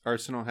 because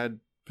Arsenal had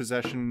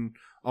possession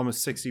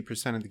almost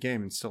 60% of the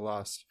game and still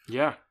lost.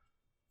 Yeah.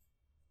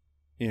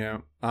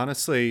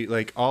 Honestly,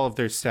 like, all of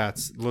their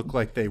stats look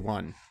like they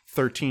won.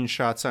 13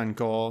 shots on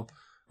goal,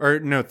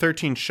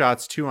 13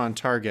 shots, 2 on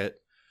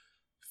target,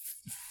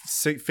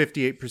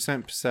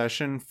 58%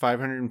 possession,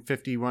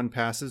 551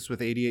 passes with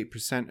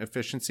 88%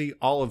 efficiency.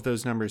 All of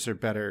those numbers are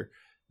better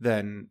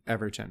than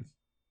Everton,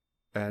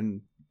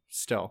 and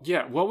still.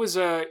 Yeah, what was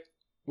your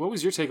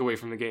takeaway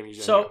from the game,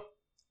 Eugenio? So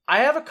I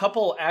have a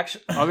couple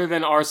actually. Other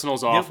than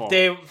Arsenal's awful.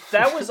 They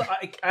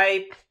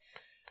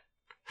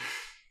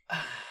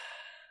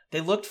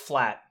looked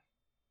flat.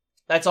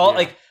 That's all.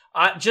 Yeah.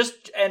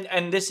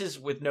 And this is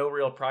with no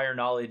real prior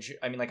knowledge.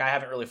 I mean, like, I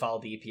haven't really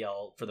followed the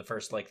EPL for the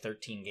first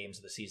 13 games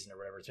of the season or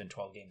whatever. It's been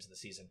 12 games of the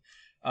season.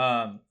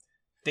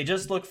 They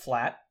just look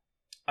flat.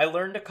 I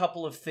learned a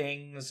couple of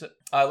things.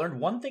 I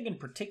learned one thing in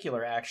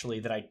particular, actually,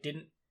 that I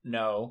didn't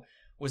know,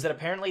 was that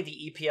apparently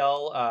the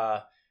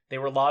EPL, they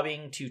were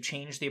lobbying to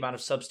change the amount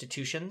of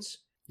substitutions.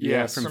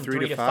 Yeah, from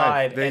 3 to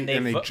 5.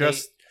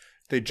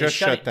 They just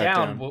shut that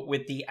down.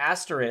 With the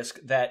asterisk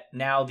that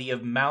now the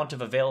amount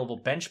of available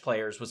bench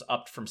players was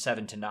upped from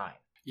 7 to 9.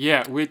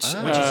 Yeah, which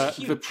is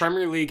huge. The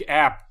Premier League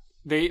app,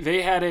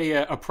 they had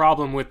a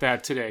problem with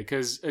that today,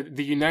 because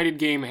the United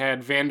game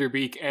had Van der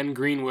Beek and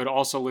Greenwood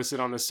also listed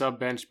on the sub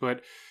bench,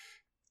 but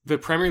the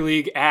Premier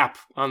League app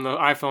on the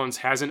iPhones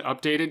hasn't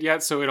updated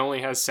yet, so it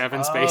only has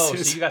 7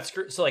 spaces. So you got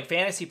screwed. So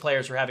fantasy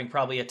players were having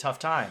probably a tough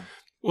time.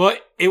 Well,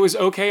 it was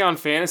okay on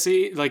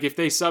fantasy. Like, if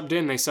they subbed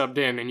in,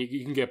 and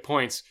you can get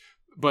points.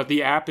 But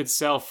the app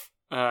itself,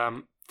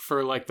 for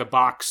the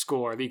box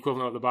score, the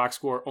equivalent of the box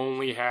score,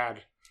 only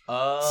had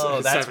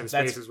 7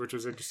 spaces, which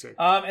was interesting.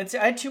 And so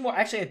I had 2 more.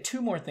 Actually, I had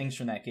 2 more things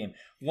from that game.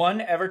 One,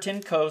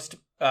 Everton coached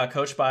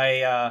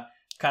by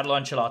Carlo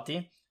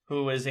Ancelotti,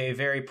 who is a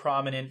very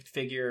prominent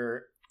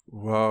figure.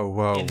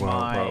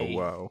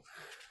 Whoa.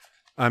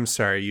 I'm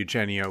sorry,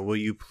 Eugenio. Will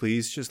you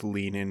please just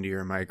lean into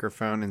your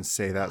microphone and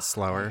say that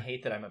slower? I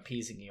hate that I'm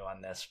appeasing you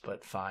on this,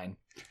 but fine.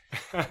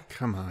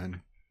 Come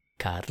on.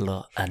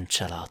 Carlo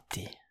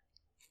Ancelotti.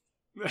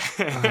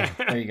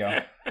 There you go.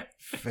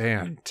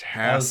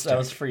 Fantastic. That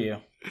was for you.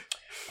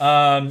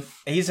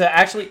 He's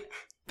actually...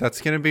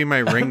 That's going to be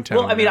my ringtone.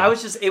 Well, I mean,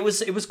 it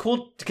was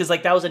cool because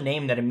that was a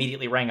name that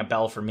immediately rang a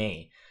bell for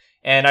me.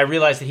 And I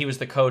realized that he was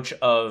the coach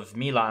of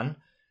Milan.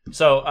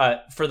 So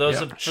for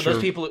those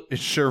people, it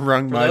sure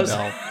rung my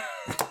bell.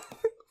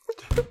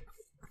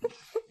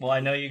 Well, I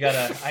know you got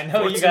a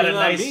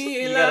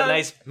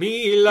nice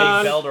big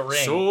bell to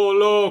ring.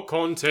 Solo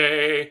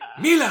Conte,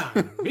 Milan,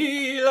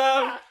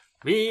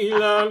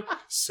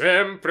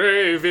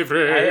 sempre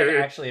vivrei.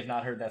 I actually have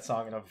not heard that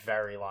song in a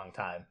very long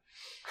time.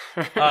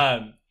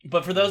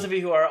 But for those of you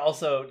who are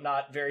also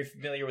not very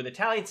familiar with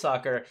Italian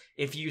soccer,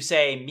 if you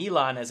say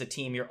Milan as a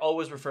team, you're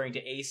always referring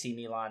to AC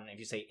Milan. If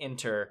you say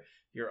Inter,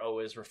 you're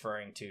always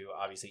referring to,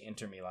 obviously,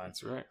 Inter Milan.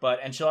 That's right. But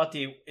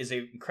Ancelotti is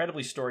an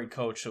incredibly storied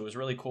coach, so it was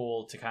really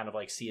cool to kind of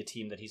see a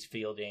team that he's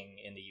fielding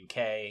in the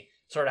UK,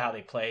 sort of how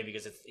they play,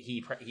 because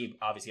he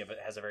obviously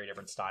has a very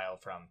different style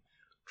from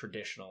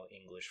traditional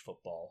English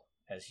football,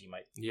 as you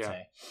might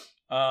say.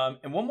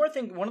 And one more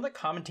thing, one of the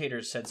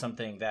commentators said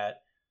something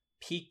that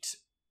piqued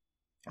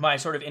my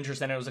sort of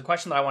interest, and it was a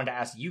question that I wanted to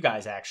ask you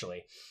guys,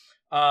 actually.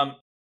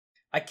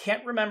 I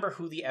can't remember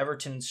who the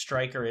Everton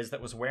striker is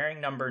that was wearing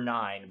number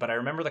 9, but I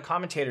remember the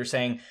commentator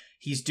saying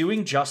he's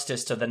doing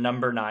justice to the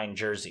number 9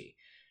 jersey.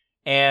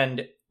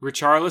 And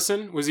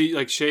Richarlison? Was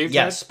he shaved?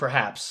 Yes,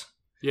 perhaps.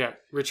 Yeah,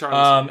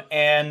 Richarlison.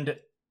 And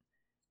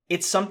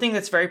it's something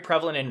that's very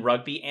prevalent in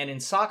rugby and in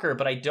soccer,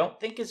 but I don't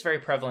think it's very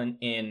prevalent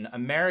in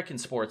American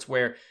sports,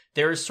 where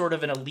there is sort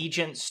of an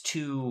allegiance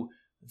to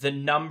the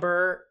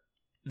number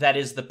that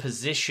is the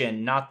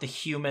position, not the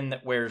human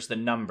that wears the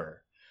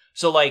number.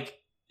 So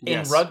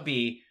in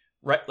rugby,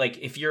 right, like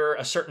if you're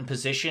a certain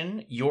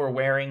position, you're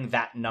wearing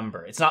that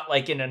number. It's not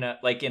like in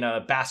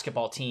a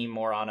basketball team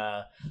or on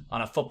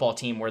a football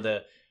team where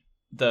the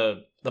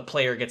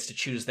player gets to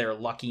choose their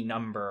lucky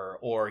number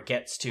or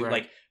gets to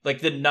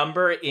like the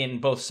number in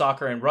both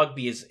soccer and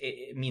rugby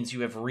it means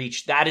you have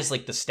reached, that is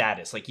like the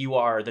status. Like you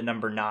are the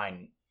number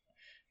 9,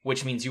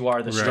 which means you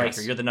are the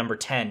striker. You're the number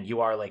 10.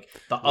 You are like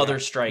the other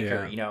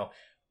striker, you know.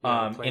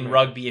 In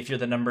rugby, if you're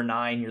the number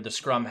 9, you're the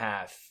scrum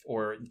half,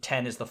 or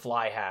 10 is the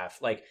fly half.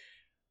 Like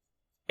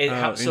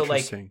so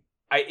like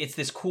it's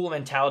this cool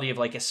mentality of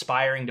like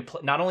aspiring to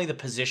play not only the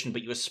position,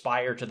 but you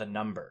aspire to the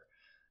number.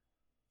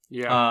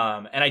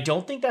 Yeah. And I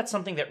don't think that's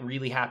something that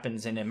really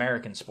happens in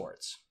American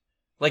sports.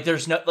 Like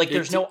there's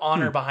no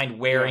honor behind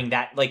wearing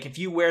that. Like if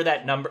you wear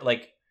that number,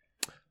 like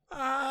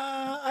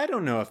I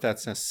don't know if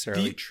that's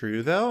necessarily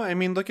true, though. I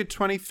mean, look at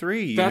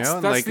 23. You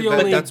know, that's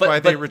that's why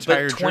they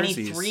retired but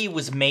 23 jerseys.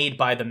 was made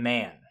by the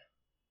man.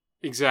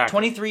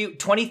 Exactly.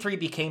 23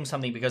 became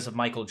something because of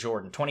Michael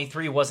Jordan.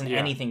 23 wasn't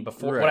anything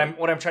before. Right.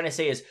 What I'm trying to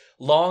say is,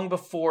 long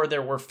before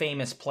there were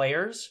famous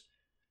players,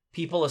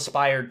 people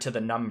aspired to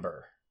the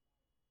number,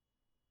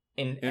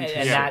 and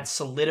that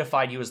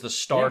solidified you as the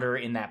starter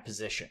in that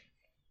position.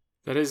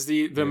 That is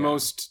the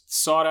most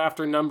sought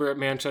after number at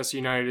Manchester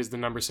United is the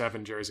number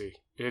 7 jersey.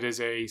 It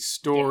is a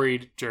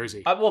storied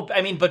jersey. Well,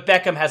 I mean, but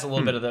Beckham has a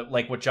little bit of the,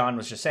 like what John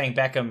was just saying.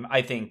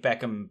 I think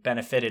Beckham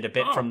benefited a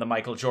bit from the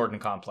Michael Jordan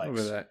complex.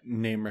 Over that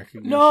name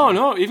recognition.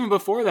 No, even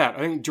before that. I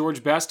think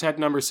George Best had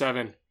number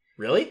 7.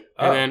 Really?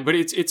 And then, but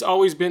it's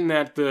always been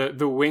that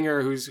the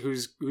winger who's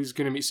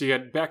going to be. So you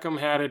had Beckham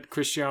had it,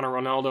 Cristiano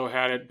Ronaldo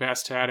had it,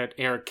 Best had it,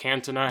 Eric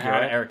Cantona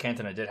had it. Eric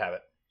Cantona did have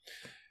it.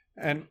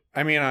 And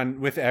I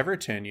mean, with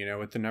Everton, you know,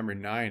 with the number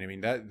 9, I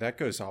mean that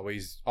goes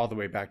always all the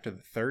way back to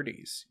the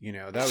 30s. You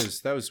know,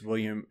 that was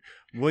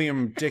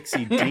William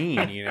Dixie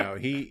Dean. You know,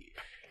 he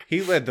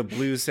led the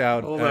Blues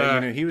out. You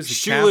know, he was the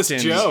Shoeless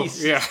captain. Joe.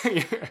 Yeah.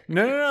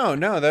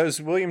 No. That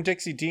was William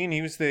Dixie Dean.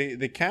 He was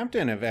the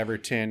captain of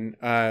Everton.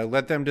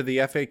 Led them to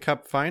the FA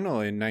Cup final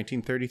in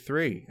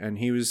 1933, and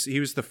he was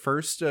the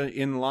first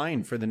in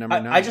line for the number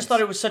 9. I just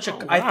thought it was such a.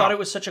 I thought it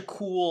was such a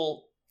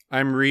cool.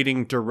 I'm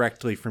reading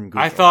directly from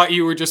Google. I thought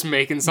you were just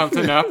making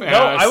something up. No,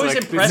 I was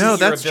impressed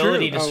with your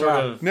ability to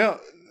sort of. No,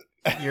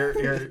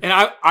 your. And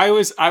I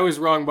was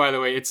wrong, by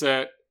the way. It's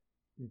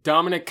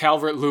Dominic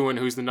Calvert-Lewin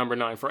who's the number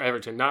 9 for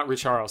Everton, not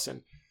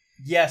Richarlison.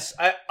 Yes,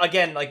 I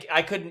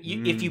couldn't.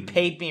 If you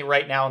paid me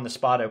right now on the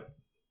spot,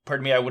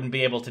 I wouldn't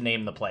be able to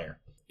name the player.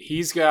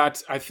 He's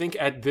got. I think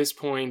at this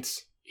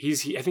point,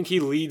 I think he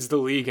leads the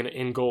league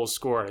in goals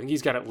scored. I think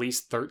he's got at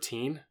least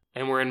 13,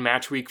 and we're in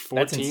match week 14.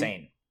 That's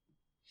insane.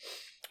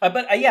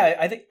 But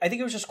I think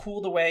it was just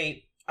cool the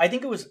way, I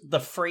think it was the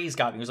phrase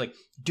got me. It was like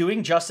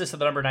doing justice to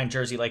the number 9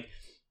 jersey. Like,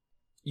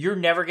 you're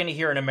never going to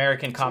hear an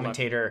American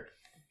commentator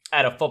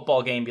at a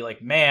football game be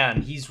like,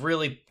 man, he's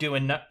really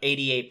doing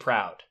 88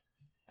 proud.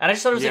 And I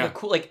just thought it was like a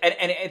cool, like,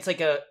 and it's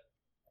like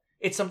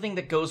it's something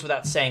that goes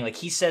without saying. Like,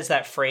 he says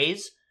that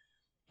phrase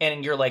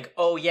and you're like,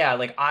 oh yeah,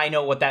 like I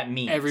know what that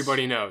means.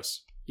 Everybody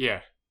knows. Yeah.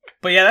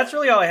 But yeah, that's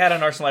really all I had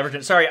on Arsenal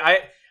Everton. Sorry,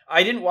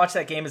 I didn't watch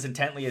that game as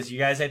intently as you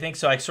guys, I think,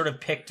 so I sort of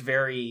picked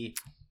very...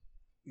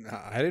 No,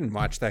 I didn't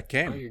watch that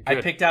game. I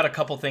picked out a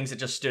couple things that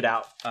just stood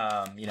out,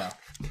 you know.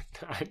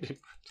 I didn't.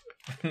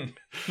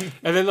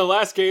 And then the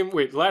last game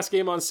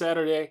on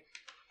Saturday,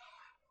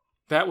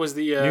 that was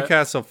the...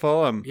 Newcastle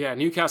Fulham. Yeah,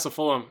 Newcastle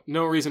Fulham.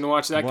 No reason to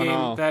watch that game.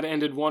 All. That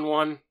ended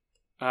 1-1.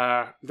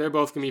 They're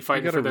both going to be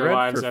fighting for their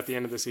lives at the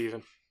end of the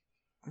season.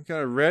 I got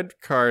a red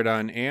card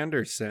on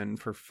Anderson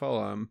for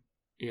Fulham.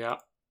 Yeah.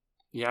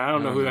 Yeah, I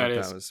don't know who that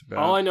is.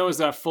 All I know is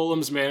that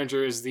Fulham's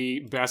manager is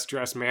the best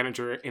dressed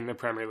manager in the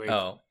Premier League.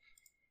 Oh,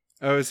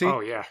 is he? Oh,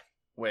 yeah.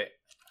 Wait.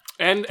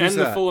 And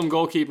the Fulham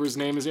goalkeeper's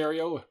name is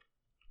Areola.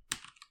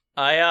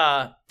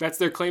 That's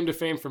their claim to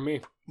fame from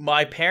me.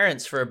 My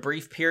parents, for a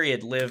brief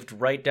period, lived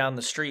right down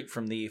the street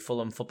from the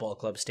Fulham Football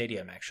Club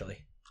stadium,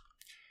 actually.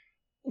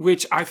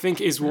 Which I think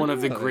is one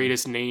of the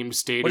greatest named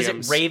stadiums. What is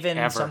it, Raven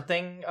ever.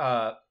 Something?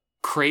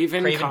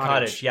 Craven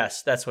Cottage.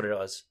 Yes, that's what it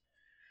was.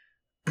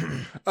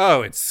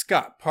 Oh, it's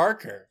Scott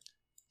Parker.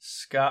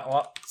 Scott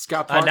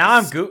Parker. Now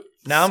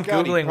I'm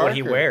Googling what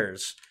he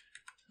wears.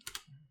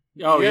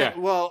 Oh yeah.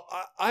 Well,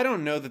 I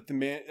don't know that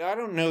I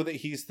don't know that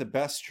he's the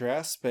best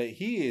dressed, but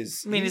he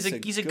is. I mean,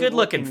 he's a good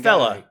looking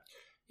fella. Guy.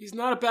 He's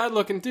not a bad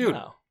looking dude.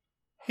 No.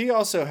 He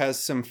also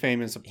has some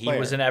fame as a player. He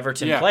was an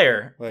Everton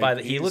player. Like,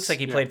 he looks like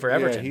he played for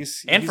Everton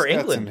he's for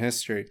England. Got some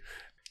history.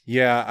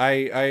 Yeah, I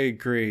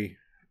agree.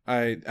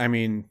 I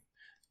mean,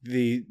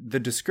 the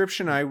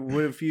description I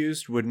would have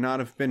used would not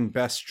have been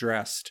best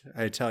dressed.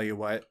 I tell you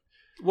what.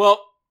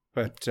 Well,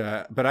 but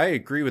I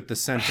agree with the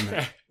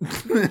sentiment.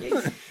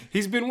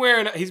 He's been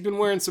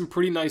wearing some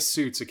pretty nice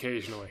suits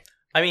occasionally.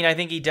 I mean, I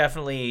think he's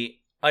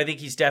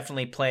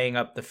definitely playing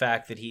up the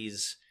fact that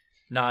he's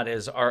not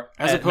as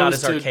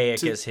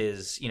archaic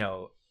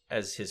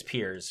as his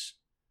peers.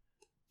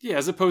 Yeah,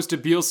 as opposed to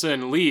Bielsa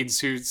in Leeds,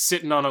 who's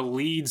sitting on a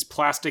Leeds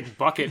plastic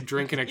bucket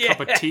drinking a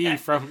cup of tea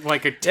from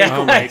like a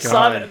takeaway. I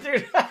saw that,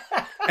 dude.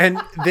 And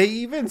they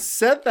even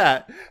said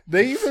that.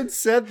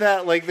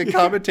 Like the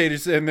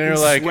commentators, and they're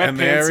like, and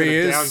there he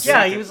is.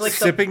 Yeah, he was like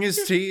sipping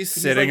his tea,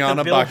 sitting like on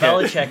the a Bill bucket.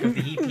 Belichick of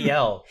the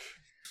EPL.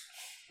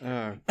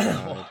 Oh,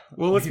 God.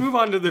 Well, let's move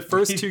on to the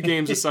first 2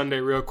 games of Sunday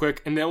real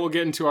quick, and then we'll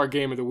get into our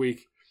game of the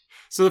week.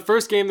 So the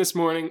first game this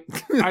morning,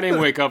 I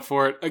didn't wake up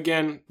for it.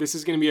 Again, this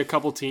is going to be a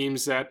couple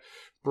teams that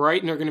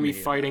Brighton are going to be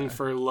fighting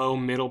for low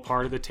middle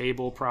part of the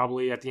table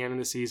probably at the end of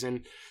the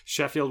season.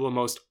 Sheffield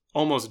will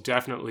almost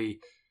definitely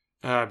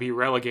be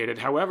relegated.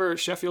 However,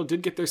 Sheffield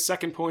did get their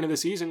second point of the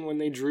season when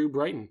they drew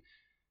Brighton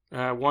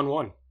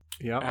 1-1.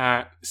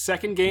 Yeah.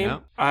 Second game,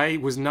 Yep. I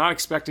was not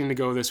expecting to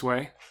go this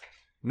way.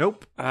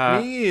 Nope.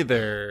 Me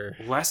either.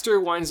 Leicester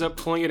winds up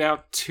pulling it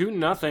out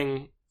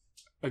 2-0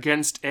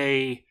 against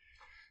a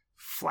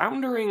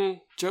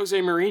floundering Jose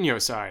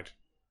Mourinho side.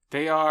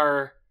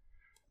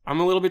 I'm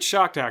a little bit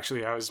shocked,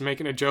 actually. I was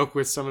making a joke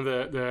with some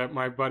of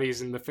my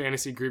buddies in the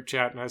fantasy group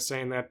chat, and I was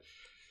saying that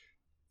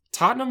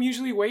Tottenham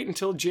usually wait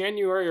until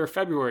January or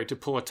February to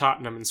pull a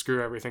Tottenham and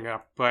screw everything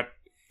up, but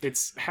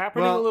it's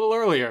happening a little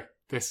earlier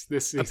this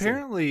season.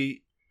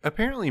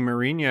 Apparently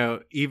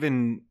Mourinho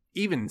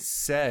even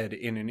said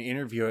in an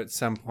interview at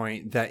some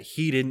point that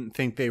he didn't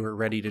think they were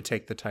ready to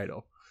take the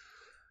title.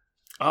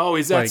 Oh,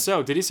 is that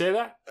so? Did he say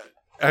that?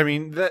 I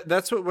mean,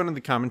 that's what one of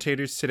the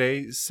commentators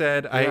today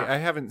said. Yeah. I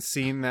haven't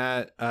seen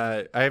that.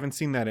 I haven't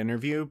seen that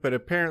interview, but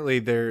apparently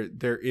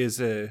there's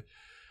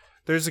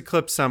a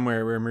clip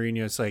somewhere where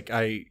Mourinho's like,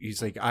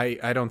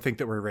 I don't think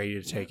that we're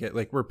ready to take it.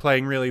 Like, we're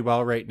playing really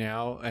well right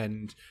now,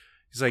 and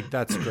he's like,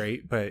 that's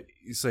great, but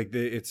he's like,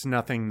 it's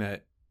nothing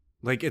that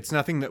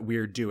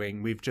we're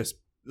doing. We've just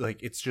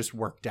it's just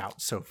worked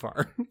out so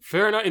far.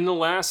 Fair enough. In the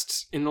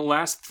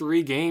last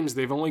 3 games,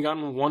 they've only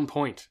gotten 1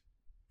 point.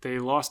 They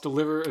lost to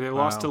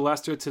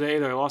Leicester today.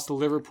 They lost to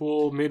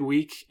Liverpool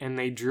midweek, and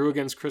they drew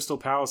against Crystal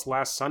Palace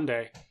last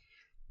Sunday.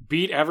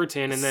 Beat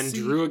Everton, and then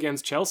drew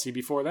against Chelsea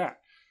before that.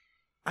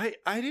 I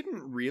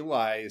didn't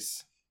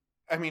realize.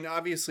 I mean,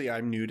 obviously,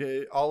 I'm new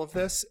to all of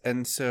this,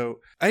 and so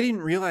I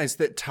didn't realize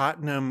that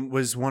Tottenham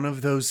was one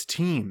of those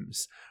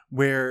teams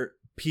where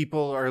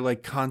people are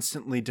like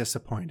constantly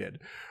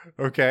disappointed.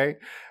 Okay.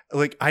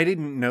 Like, I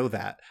didn't know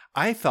that.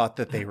 I thought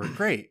that they were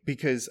great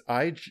because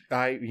I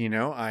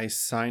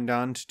signed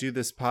on to do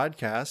this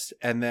podcast,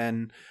 and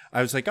then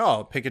I was like, oh,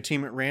 I'll pick a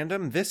team at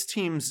random. This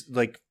team's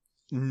like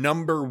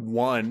number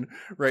 1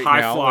 right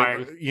High now,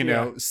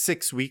 flying.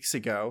 6 weeks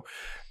ago.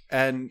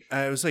 And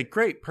I was like,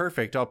 great,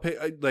 perfect. I'll pick,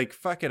 like,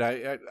 fuck it.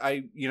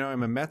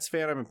 I'm a Mets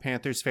fan. I'm a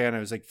Panthers fan. I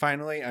was like,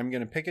 finally, I'm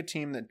going to pick a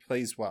team that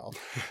plays well.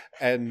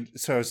 And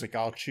so I was like,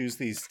 I'll choose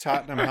these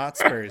Tottenham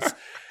Hotspurs.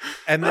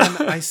 And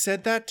then I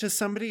said that to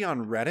somebody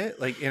on Reddit,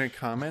 like in a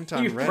comment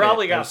on Reddit.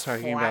 Probably got I was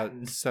talking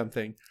flattened. about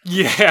something.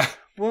 Yeah.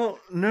 Well,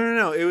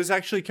 no. It was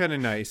actually kind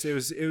of nice. It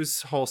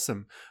was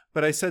wholesome.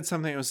 But I said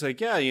something. I was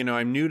like, yeah,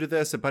 I'm new to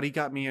this. A buddy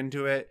got me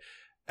into it.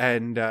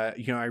 And, I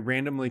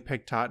randomly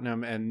picked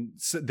Tottenham, and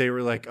they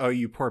were like, oh,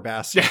 you poor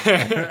bastard.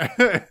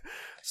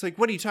 It's like,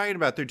 what are you talking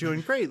about? They're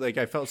doing great. Like,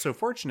 I felt so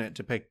fortunate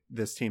to pick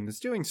this team that's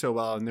doing so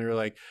well. And they were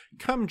like,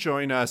 come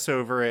join us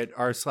over at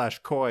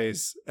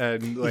r/Coys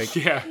and like,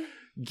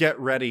 get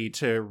ready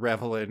to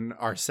revel in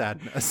our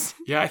sadness.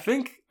 Yeah, I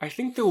think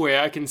the way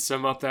I can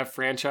sum up that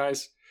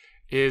franchise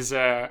is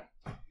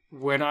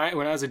when I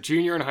was a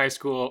junior in high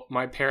school,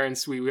 my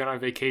parents, we went on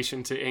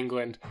vacation to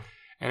England.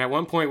 And at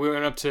one point, we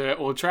went up to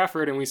Old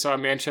Trafford and we saw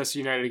Manchester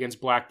United against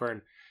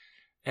Blackburn.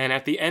 And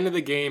at the end of the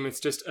game, it's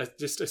just a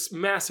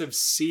massive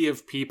sea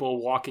of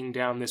people walking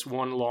down this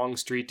one long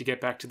street to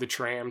get back to the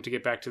tram, to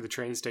get back to the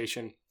train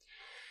station.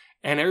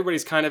 And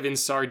everybody's kind of in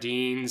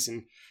sardines,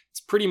 and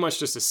it's pretty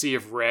much just a sea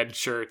of red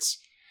shirts.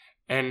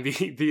 And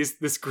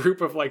this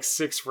group of like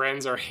 6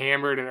 friends are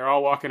hammered, and they're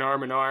all walking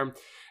arm in arm.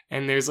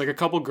 And there's like a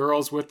couple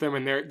girls with them,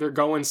 and they're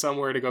going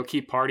somewhere to go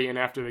keep partying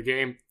after the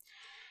game.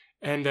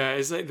 And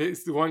the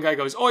one guy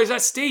goes, oh, is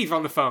that Steve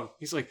on the phone?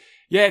 He's like,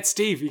 yeah, it's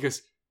Steve. He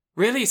goes,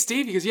 really, it's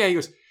Steve? He goes, yeah. He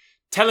goes,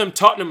 tell him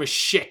Tottenham is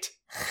shit.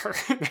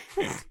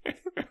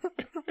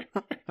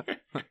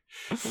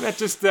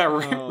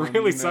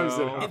 Really sums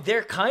it up.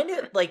 They're kind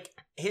of like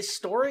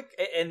historic,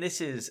 and this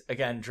is,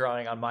 again,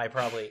 drawing on my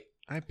probably...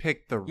 I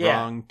picked the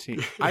wrong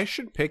team. I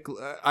should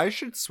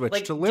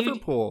switch to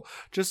Liverpool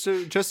just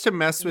to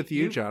mess with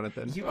you,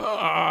 Jonathan.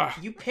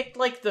 You picked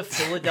like the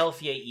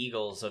Philadelphia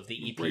Eagles of the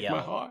EPL. Break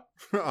my heart.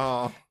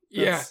 Oh,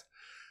 yeah.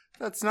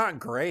 That's not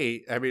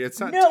great. I mean, it's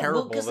not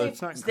terrible, but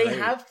it's not great.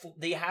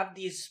 They have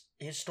these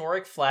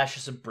historic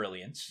flashes of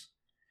brilliance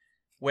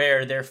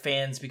where their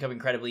fans become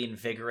incredibly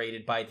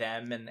invigorated by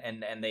them, and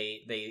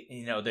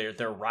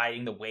they're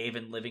riding the wave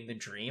and living the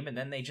dream, and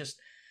then they just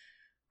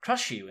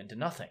crush you into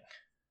nothing.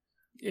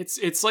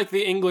 It's like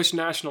the English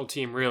national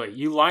team, really.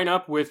 You line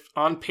up with,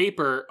 on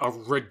paper, a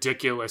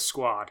ridiculous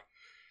squad.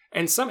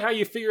 And somehow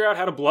you figure out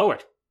how to blow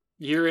it.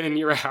 Year in and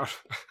year out.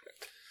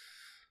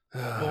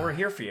 Well, we're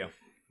here for you.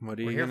 What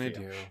are you going to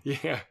do?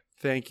 Yeah.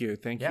 Thank you.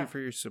 Thank you for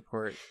your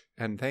support.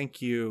 And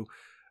thank you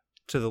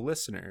to the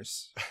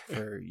listeners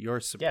for your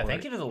support. Yeah,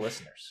 thank you to the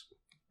listeners.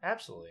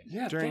 Absolutely.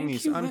 Yeah, during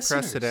these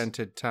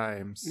unprecedented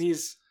times.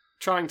 These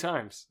trying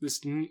times. This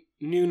new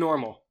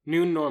normal.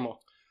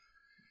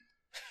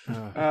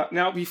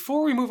 Now,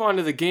 before we move on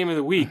to the game of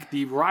the week,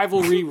 the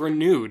rivalry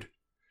renewed.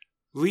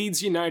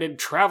 Leeds United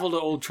travel to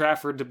Old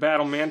Trafford to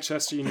battle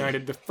Manchester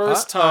United the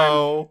first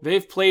time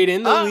they've played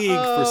in the league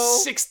for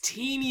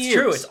 16 years. It's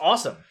true. It's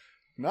awesome.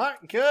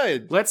 Not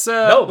good. Let's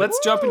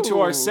jump into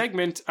our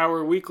segment,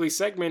 our weekly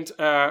segment.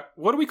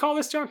 What do we call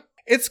this, John?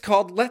 It's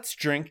called Let's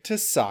Drink to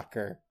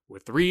Soccer.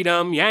 With 3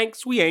 dumb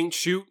Yanks, we ain't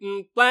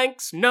shooting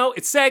blanks. No,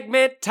 it's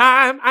segment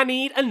time. I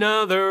need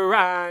another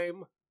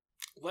rhyme.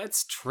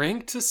 Let's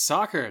drink to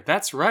soccer.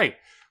 That's right.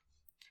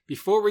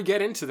 Before we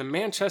get into the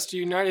Manchester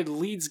United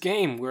Leeds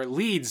game, where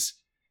Leeds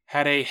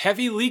had a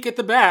heavy leak at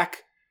the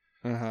back,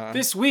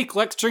 this week,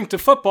 Let's Drink to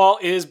Football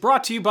is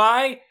brought to you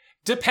by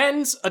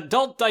Depends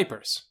Adult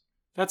Diapers.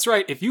 That's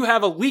right. If you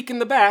have a leak in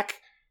the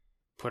back,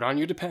 put on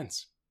your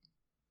Depends.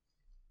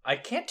 I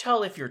can't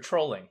tell if you're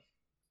trolling.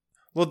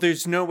 Well,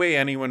 there's no way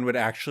anyone would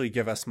actually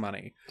give us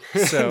money.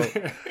 So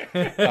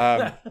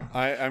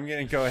I'm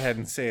going to go ahead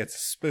and say it's a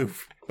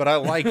spoof, but I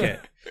like it.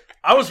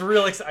 I was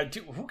real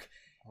excited.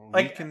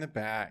 Leak in the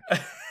back.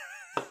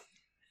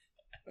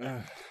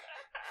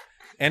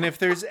 And if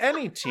there's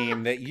any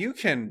team that you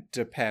can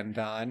depend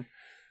on,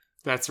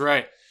 that's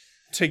right,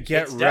 to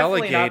get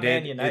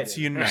relegated, it's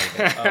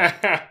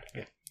United.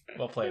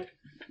 Well played.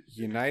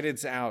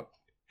 United's out.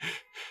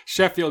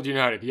 Sheffield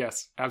United,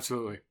 yes,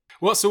 absolutely.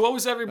 Well, so what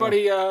was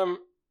everybody?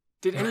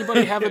 Did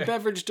anybody have a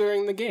beverage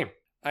during the game?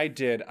 I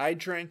did. I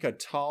drank a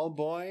tall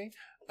boy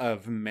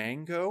of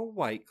mango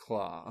White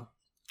Claw.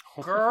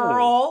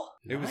 Girl,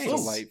 it was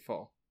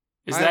delightful.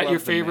 Is that your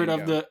favorite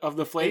of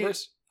the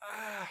flavors?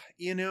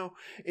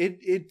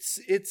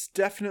 It's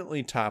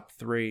definitely top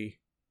 3,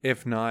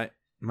 if not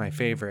my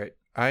favorite.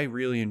 I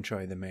really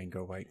enjoy the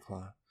mango White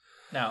Claw.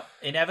 Now,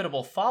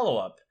 inevitable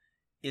follow-up,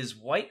 is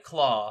White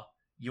Claw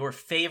your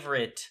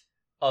favorite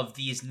of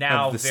these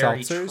now very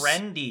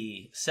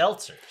trendy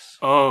seltzers?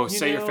 Oh,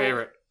 say your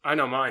favorite. I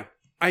know mine.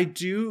 I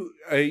do.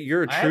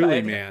 You're a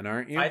Truly man,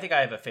 aren't you? I think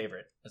I have a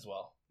favorite as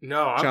well.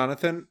 No,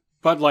 Jonathan?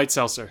 Bud Light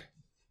Seltzer.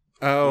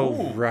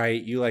 Oh,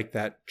 right. You like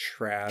that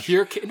trash.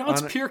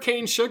 It's pure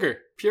cane sugar.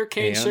 Pure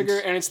cane sugar,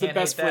 and it's the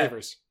best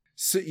flavors.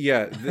 So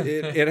yeah,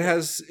 it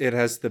has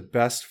the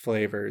best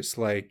flavors.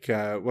 Like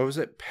what was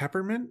it?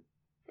 Peppermint?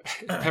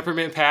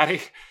 Peppermint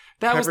patty.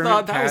 That was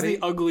the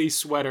ugly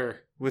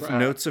sweater with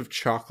notes of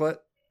chocolate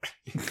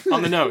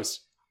on the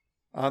nose.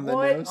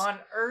 What on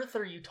earth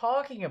are you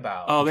talking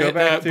about? Oh,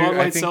 Bud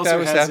Light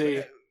Seltzer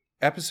has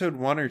episode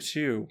 1 or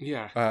 2.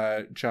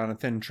 Yeah.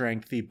 Jonathan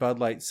drank the Bud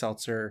Light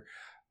Seltzer.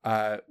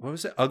 What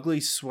was it? Ugly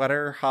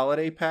Sweater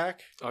Holiday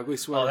Pack. Ugly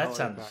Sweater. Oh, that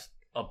sounds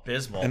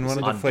abysmal. And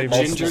one of the flavors,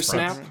 ginger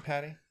snap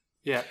patty.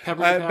 Yeah,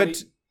 peppermint patty.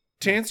 But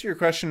to answer your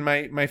question,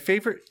 my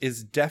favorite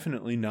is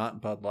definitely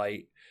not Bud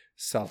Light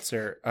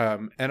Seltzer,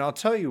 and I'll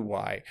tell you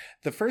why.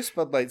 The first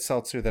Bud Light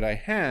Seltzer that I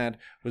had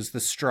was the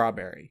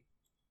strawberry.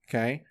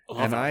 Okay,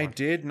 and I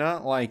did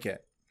not like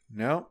it.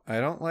 No,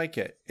 I don't like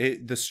it.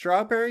 The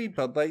strawberry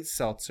Bud Light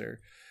Seltzer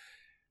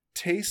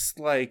tastes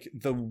like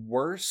the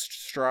worst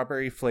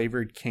strawberry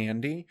flavored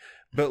candy,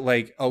 but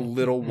like a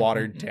little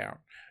watered down.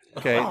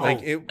 Okay, like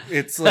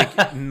it's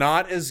like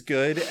not as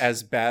good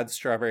as bad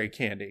strawberry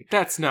candy.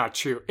 That's not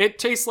true. It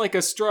tastes like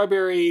a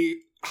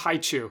strawberry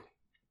Hi-Chew.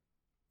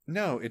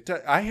 No, it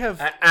does. I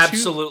have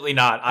absolutely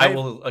not. I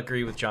will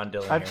agree with John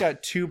Dillon. I've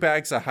got 2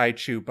 bags of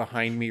Hi-Chew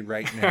behind me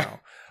right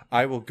now.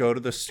 I will go to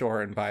the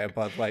store and buy a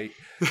Bud Light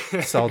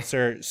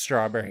Seltzer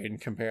strawberry and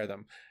compare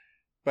them.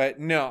 But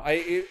no,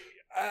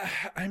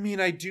 I mean,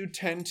 I do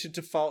tend to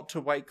default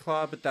to White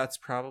Claw, but that's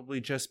probably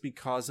just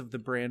because of the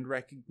brand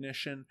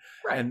recognition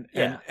and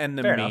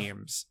the Fair memes.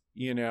 enough.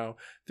 You know,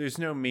 there's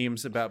no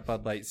memes about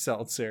Bud Light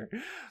Seltzer.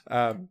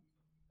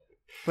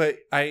 But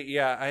I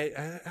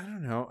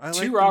don't know. I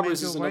Two like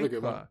Robbers is another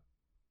good one.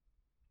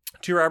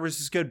 Two Robbers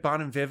is good.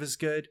 Bon and Viv is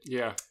good.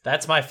 Yeah,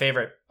 that's my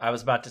favorite. I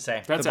was about to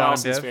say that's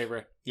Allison's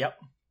favorite. Yep,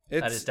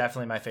 that is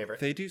definitely my favorite.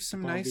 They do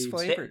some nice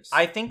flavors.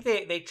 I think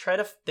they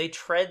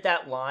tread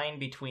that line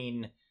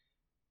between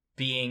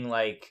being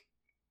like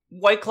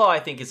White Claw. I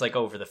think is like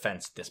over the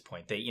fence at this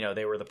point.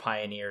 They were the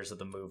pioneers of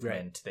the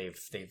movement. Right.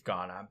 They've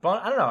gone on,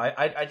 but I don't know.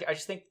 I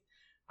just think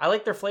I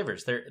like their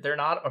flavors. They're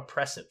not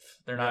oppressive.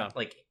 They're not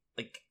like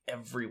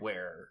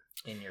everywhere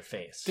in your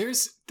face.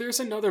 There's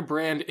another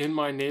brand in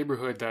my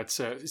neighborhood that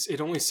says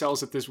it only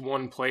sells at this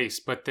one place,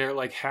 but they're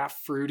like half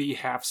fruity,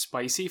 half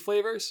spicy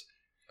flavors.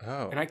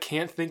 Oh. And I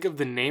can't think of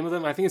the name of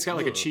them. I think it's got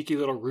like a cheeky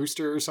little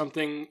rooster or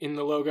something in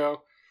the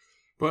logo.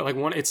 But like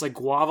it's like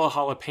guava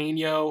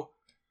jalapeno,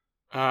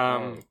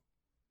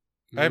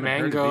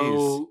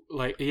 mango,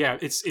 like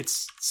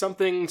it's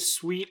something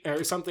sweet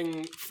or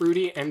something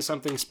fruity and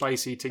something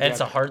spicy together.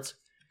 And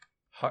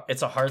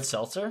it's a hard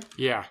seltzer?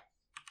 Yeah.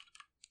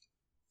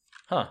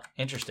 Huh,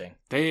 interesting.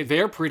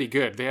 They're pretty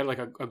good. They had like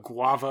a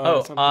guava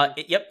or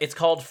something. Yep, it's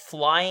called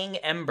Flying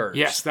Embers.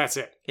 Yes, that's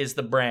it. Is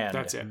the brand.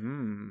 That's it.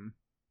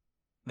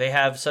 They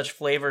have such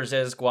flavors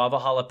as guava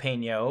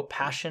jalapeno,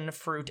 passion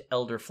fruit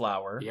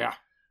elderflower,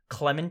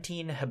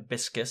 clementine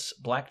hibiscus,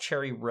 black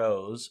cherry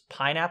rose,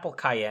 pineapple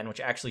cayenne, which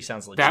actually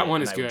sounds legit. That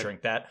one is and I good. would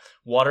drink that.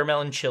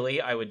 Watermelon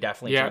chili, I would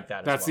definitely Yeah, drink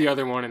that that's as well. the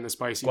other one in the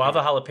spicy Guava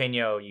pack.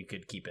 jalapeno, you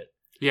could keep it.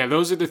 Yeah,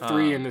 those are the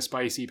three in the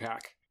spicy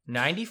pack.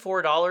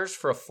 $94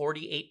 for a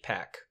 48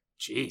 pack.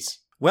 Jeez.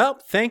 Well,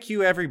 thank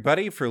you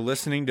everybody for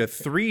listening to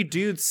Three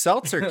Dudes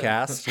Seltzer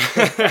Cast.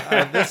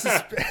 This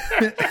is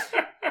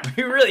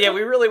We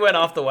really went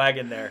off the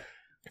wagon there.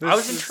 I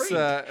was intrigued.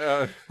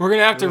 We're going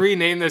to have to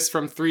rename this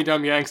from Three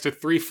Dumb Yanks to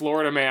Three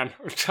Florida Man.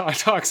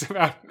 Talks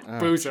about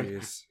boozing.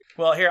 jeez.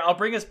 Well, here, I'll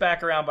bring us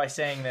back around by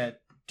saying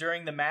that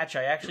during the match,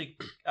 I actually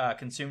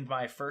consumed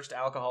my first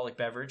alcoholic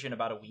beverage in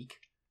about a week.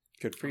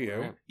 Good for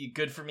you.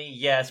 Good for me,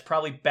 yes.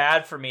 Probably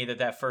bad for me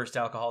that first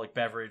alcoholic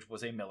beverage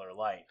was a Miller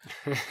Lite.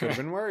 Could have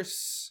been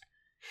worse.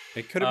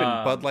 It could have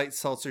been Bud Light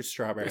Seltzer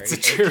Strawberry. It's a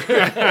true.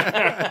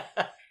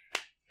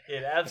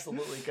 It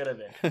absolutely could have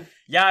been.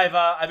 Yeah,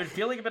 I've been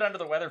feeling a bit under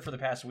the weather for the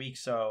past week,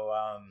 so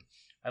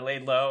I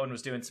laid low and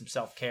was doing some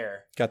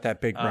self-care. Got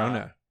that big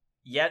Rona.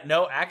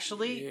 No,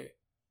 actually,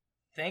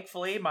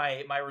 thankfully,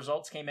 my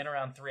results came in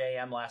around 3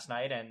 a.m. last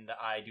night, and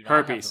I do not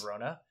Herpes. have the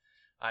Rona.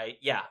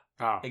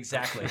 Oh.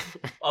 Exactly.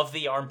 Of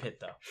the armpit,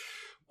 though.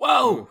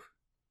 Whoa!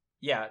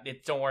 Yeah,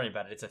 don't worry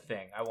about it. It's a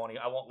thing. I won't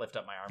lift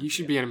up my arm. You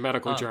should be in a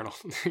medical journal.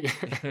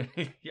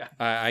 Yeah.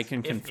 I can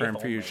If confirm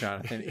for you, only.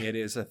 Jonathan, it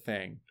is a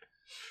thing.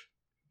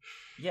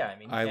 Yeah, I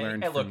mean, I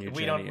learned look, from you,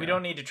 we Jenny,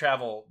 don't need to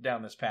travel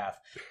down this path.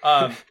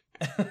 I'll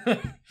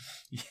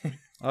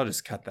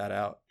just cut that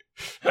out.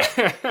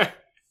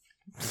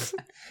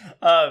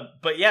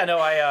 But yeah, no,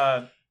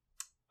 I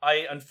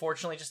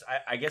unfortunately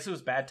I guess it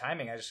was bad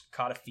timing. I just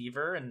caught a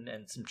fever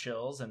and some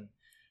chills, and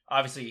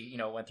obviously,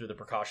 went through the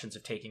precautions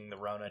of taking the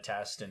Rona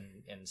test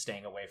and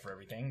staying away for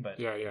everything. But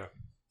yeah.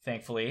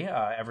 thankfully,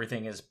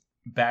 everything is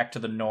back to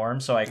the norm.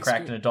 So I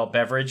cracked an adult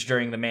beverage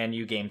during the Man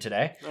U game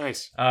today.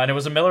 Nice. And it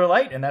was a Miller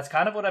Lite, and that's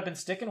kind of what I've been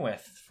sticking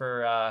with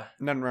for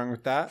Nothing wrong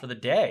with that. the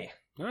day.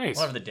 Nice.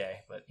 One of the day,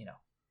 but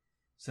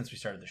since we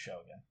started the show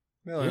again.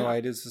 Miller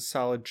Lite is a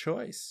solid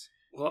choice.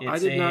 Well, It's I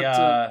did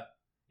not.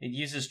 it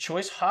uses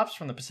choice hops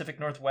from the Pacific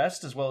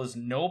Northwest as well as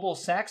noble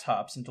Sax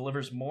hops and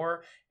delivers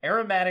more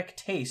aromatic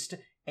taste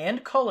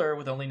and color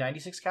with only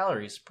 96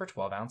 calories per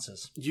 12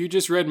 ounces. You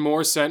just read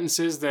more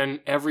sentences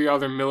than every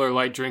other Miller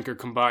Lite drinker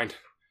combined.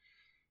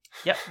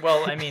 Yep.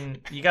 Well, I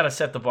mean, you got to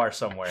set the bar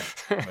somewhere.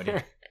 Woody.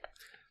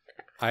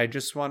 I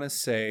just want to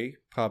say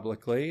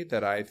publicly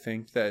that I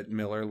think that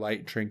Miller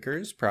Lite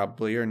drinkers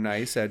probably are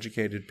nice,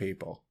 educated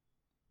people.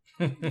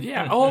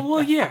 Yeah. Oh,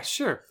 well, yeah,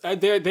 sure.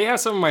 They have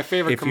some of my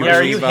favorite If you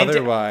commercials. believe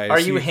otherwise, Are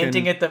you you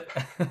hinting can- at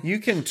the? You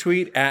can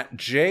tweet at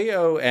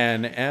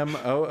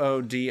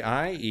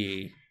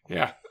JONMOODIE.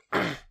 Yeah.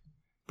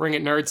 Bring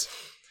it, nerds.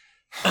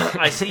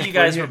 I see you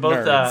guys were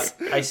both.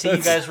 I see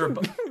you guys were.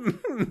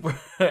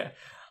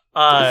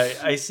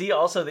 I see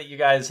also that you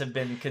guys have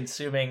been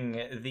consuming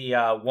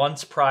the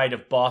once pride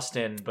of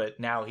Boston, but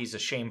now he's a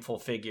shameful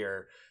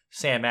figure,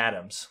 Sam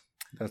Adams.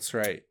 That's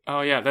right. Oh,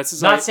 yeah. That's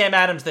his Not Sam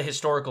Adams, the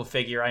historical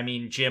figure. I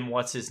mean Jim.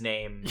 What's his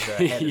name? The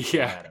head of Sam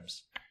Yeah.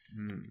 Adams.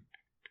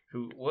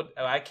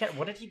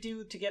 What did he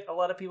do to get a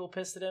lot of people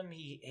pissed at him?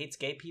 He hates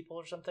gay people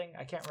or something.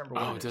 I can't remember.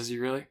 What Oh, it is. does he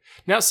really?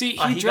 Now, see,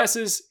 He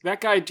dresses that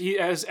guy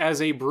as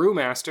a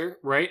brewmaster,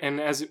 right? And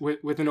as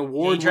with an He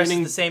award-winning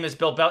dresses the same as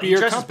Bill Belichick. He beer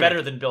dresses company.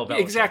 better than Bill Belichick.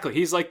 Exactly.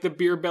 He's like the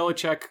beer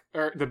Belichick,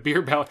 or the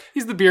beer Bel.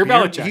 He's the beer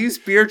Belichick. He's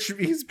beer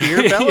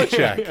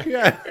Belichick.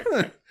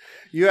 Yeah.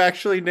 You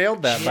actually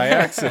nailed that by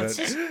accident.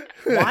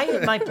 Why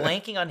am I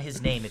blanking on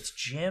his name? It's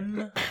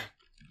Jim.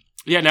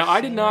 Yeah. Now,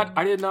 I did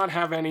not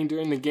have any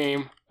during the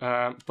game,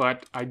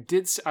 but I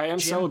am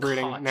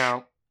celebrating Koch.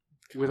 now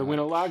with a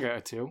Winolaga or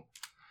two.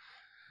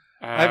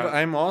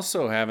 I'm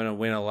also having a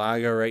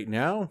Winalaga right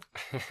now.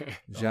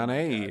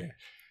 Johnny.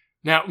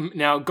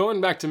 Now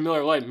going back to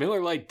Miller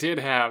Lite did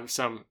have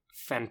some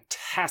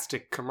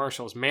fantastic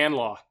commercials. Man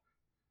Law.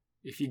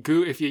 If you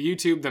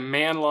YouTube the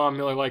Man Law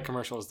Miller Lite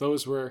commercials,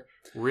 those were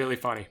really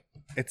funny.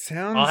 It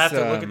sounds. I'll have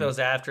to look at those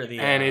after the.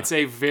 And it's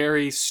a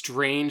very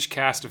strange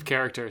cast of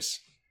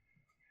characters.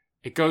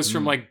 It goes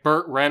from like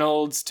Burt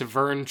Reynolds to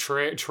Vern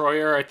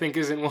Troyer, I think,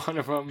 is in one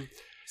of them.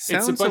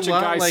 Sounds It's a bunch of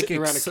lot guys like sitting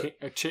around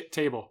a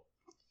table.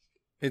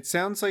 It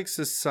sounds like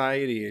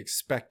society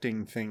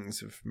expecting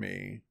things of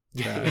me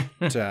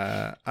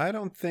that I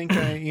don't think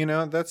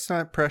that's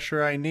not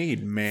pressure I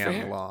need. Man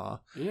Fair.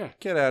 Law. Yeah.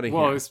 Get out of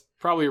Well, here. it's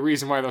probably a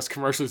reason why those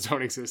commercials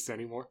don't exist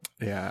anymore.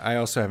 Yeah, I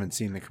also haven't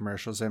seen the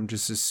commercials. I'm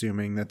just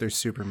assuming that they're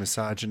super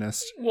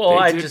misogynist. Well, They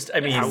I did- just, I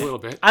mean, a little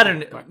bit. I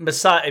don't.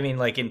 but- I mean,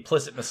 like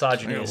implicit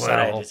misogyny A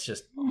aside, little. it's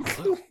just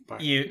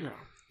but, you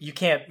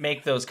can't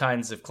make those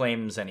kinds of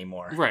claims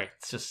anymore. Right.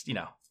 It's just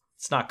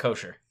it's not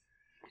kosher.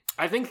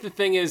 I think the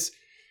thing is,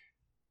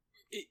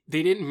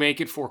 they didn't make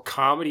it for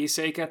comedy's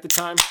sake at the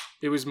time.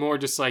 It was more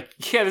just like,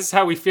 yeah, this is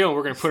how we feel, and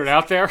we're going to put it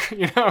out there,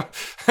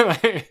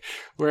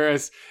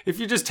 Whereas if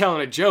you're just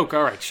telling a joke,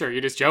 all right, sure,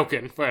 you're just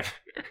joking. But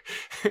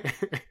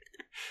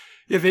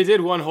yeah, they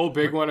did one whole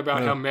big one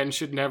about how men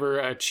should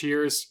never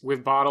cheers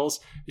with bottles.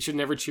 You should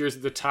never cheers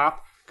at the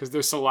top because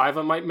their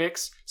saliva might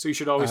mix. So you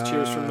should always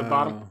cheers from the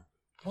bottom.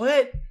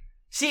 What?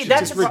 See,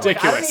 that's just the problem.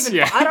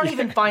 ridiculous. I don't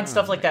even find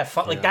stuff like that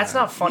fun. Like that's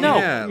not funny.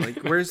 Yeah, like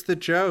where's the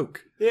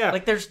joke? Yeah.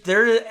 Like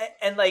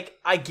and like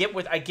I get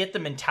the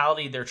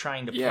mentality they're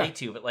trying to play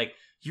to, but like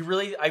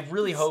I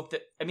really hope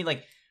that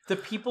like the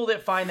people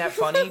that find that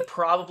funny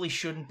probably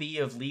shouldn't be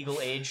of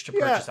legal age to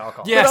purchase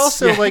alcohol. Yeah. But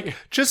also, Yes. like,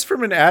 just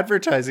from an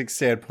advertising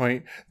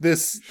standpoint,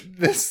 this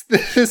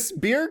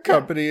beer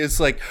company is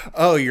like,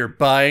 oh, you're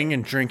buying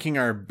and drinking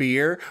our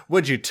beer?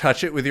 Would you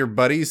touch it with your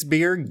buddy's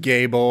beer,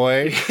 gay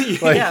boy?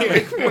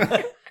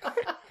 Like,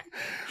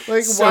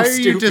 So why are you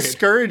stupid.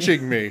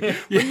 discouraging me?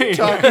 What are you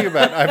talking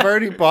about? I've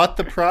already bought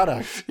the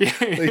product.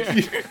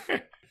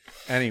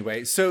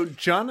 Anyway, so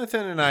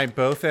Jonathan and I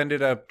both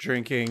ended up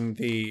drinking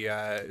the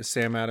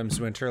Sam Adams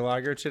Winter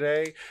Lager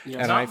today. Yeah.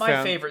 And Not my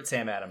found, favorite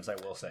Sam Adams, I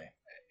will say.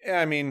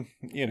 I mean,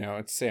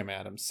 it's Sam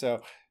Adams.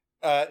 So,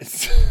 Well,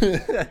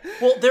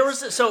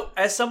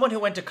 as someone who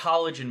went to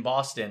college in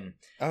Boston,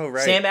 oh,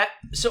 right.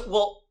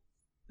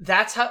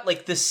 that's how,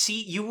 like,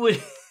 you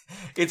would,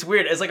 it's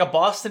weird. As, like, a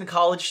Boston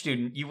college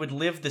student, you would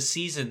live the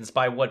seasons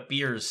by what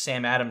beers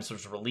Sam Adams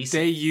was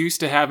releasing. They used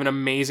to have an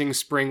amazing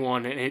spring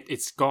one, and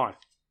it's gone.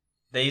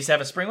 They used to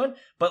have a spring one,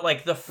 but,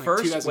 like, the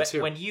first,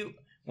 2002.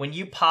 when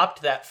you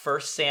popped that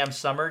first Sam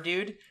Summer,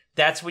 dude,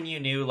 that's when you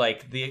knew,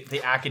 like,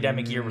 the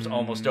academic year was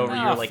almost over.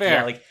 You were like, fair.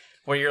 yeah, like,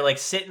 where you're, like,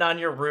 sitting on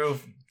your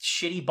roof,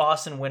 shitty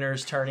Boston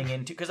winters turning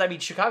into... Because, I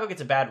mean, Chicago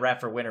gets a bad rap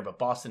for winter, but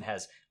Boston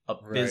has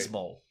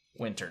abysmal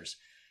winters.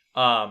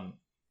 And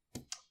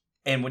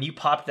when you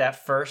popped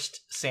that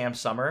first Sam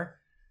Summer,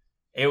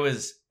 it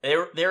was...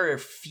 There are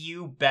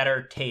few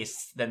better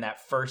tastes than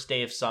that first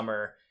day of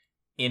summer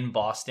in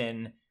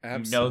Boston.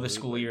 Absolutely. You know the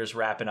school year is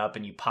wrapping up,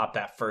 and you pop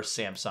that first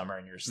Sam Summer,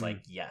 and you're just like,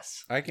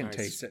 yes. I can Nice.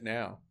 taste it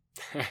now.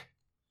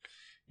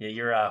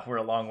 Yeah, we're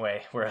a long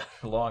way. We're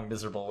a long,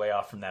 miserable way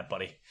off from that,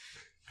 buddy.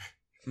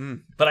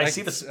 But I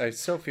see this. I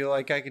still feel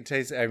like I can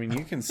taste it. I mean,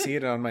 you can see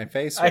it on my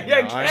face I right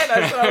now. can.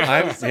 That's what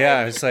I was saying.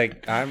 Yeah, it's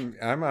like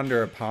I'm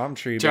under a palm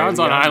tree. John's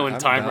baby. on I'm island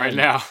time right done.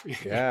 now.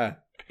 Yeah.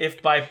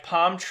 If by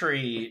palm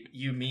tree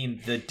you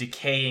mean the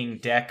decaying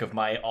deck of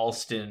my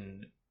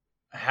Alston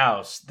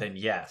house, then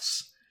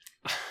yes.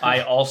 I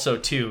also,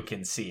 too,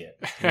 can see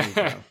it. There you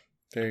go.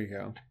 There you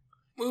go.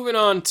 Moving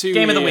on to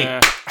Game of the week.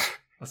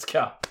 Let's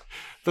go.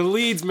 the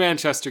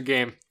Leeds-Manchester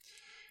game.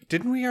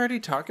 Didn't we already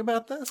talk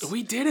about this?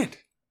 We didn't.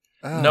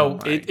 Oh No,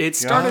 my It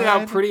started out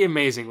God. pretty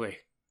amazingly.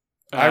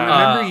 I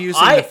remember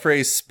using I- the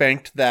phrase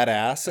 "spanked that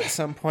ass" at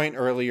some point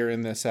earlier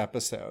in this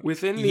episode.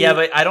 Within the Yeah,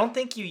 but I don't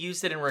think you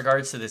used it in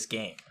regards to this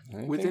game.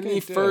 I Within think I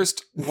the did.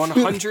 first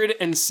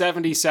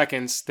 170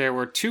 seconds, there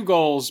were 2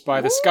 goals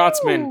by the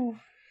Scotsman,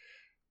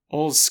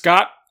 old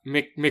Scott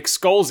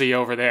McSkolsey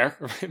over there,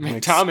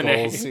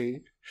 McTominay.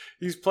 McSkolsey.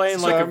 He's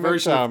playing like a Scott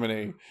version of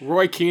McTominay.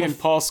 Roy Keane and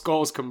Paul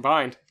Scholes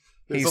combined.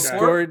 He Before-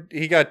 scored.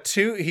 He got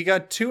 2. He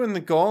got 2 in the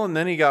goal, and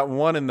then he got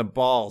 1 in the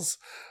balls.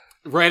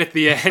 right at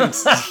the end.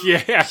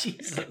 Yeah.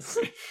 Jesus.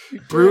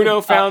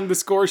 Bruno found the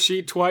score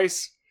sheet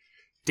twice.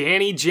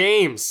 Danny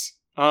James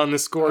on the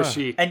score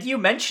sheet. And you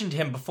mentioned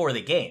him before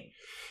the game.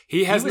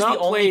 He has he was not the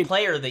only played.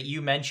 player that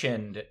you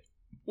mentioned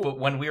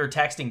when we were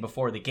texting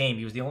before the game.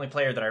 He was the only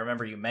player that I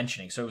remember you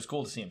mentioning, so it was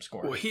cool to see him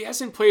score. Well, he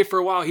hasn't played for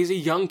a while. He's a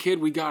young kid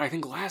we got, I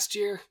think, last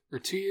year or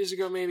 2 years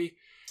ago, maybe.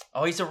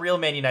 Oh, he's a real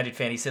Man United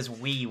fan. He says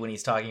 "we" when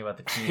he's talking about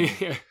the team.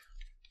 Yeah.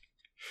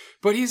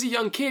 But he's a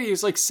young kid. He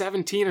was like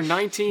 17 or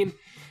 19.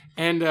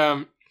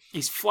 And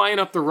he's flying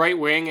up the right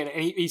wing. And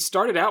he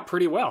started out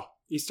pretty well.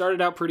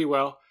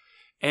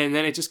 And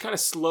then it just kind of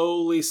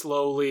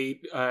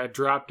slowly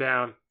dropped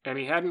down. And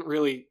he hadn't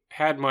really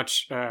had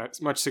much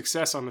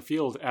success on the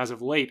field as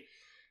of late.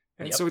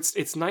 And so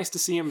it's nice to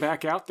see him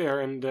back out there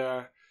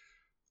and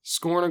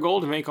scoring a goal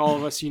to make all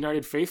of us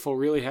United faithful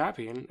really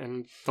happy.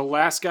 And the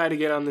last guy to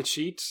get on the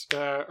sheet,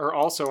 or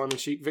also on the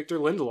sheet, Victor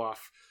Lindelof.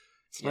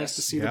 It's nice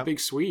to see the big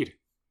Swede.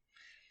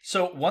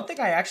 So one thing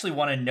I actually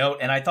want to note,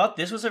 and I thought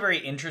this was a very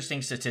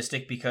interesting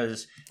statistic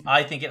because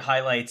I think it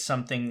highlights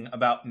something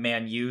about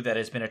Man U that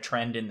has been a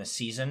trend in the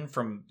season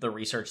from the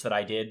research that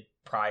I did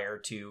prior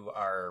to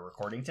our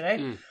recording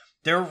today.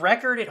 Their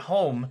record at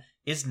home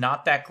is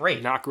not that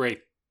great. Not great.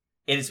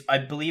 It is, I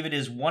believe it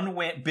is 1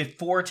 win.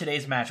 Before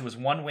today's match, it was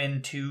 1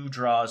 win, 2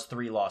 draws,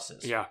 3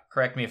 losses. Yeah.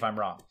 Correct me if I'm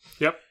wrong.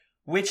 Yep.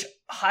 Which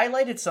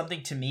highlighted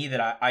something to me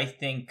that I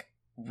think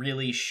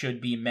really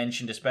should be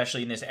mentioned,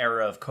 especially in this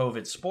era of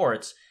COVID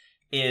sports,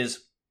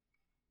 is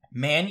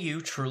Man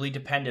U truly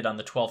depended on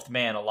the 12th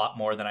man a lot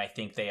more than I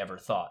think they ever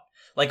thought.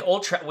 Like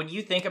when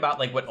you think about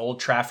like what Old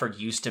Trafford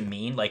used to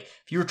mean, like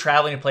if you were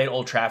traveling to play at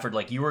Old Trafford,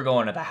 like you were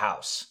going to the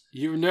house.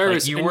 You were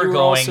nervous. Like you and were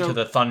going also, to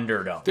the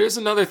Thunderdome. There's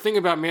another thing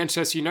about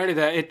Manchester United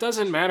that it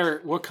doesn't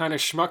matter what kind of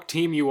schmuck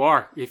team you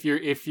are. If you're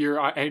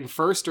in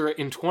first or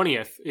in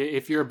 20th,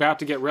 if you're about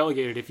to get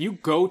relegated, if you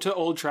go to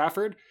Old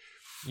Trafford,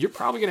 you're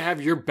probably going to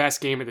have your best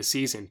game of the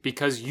season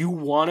because you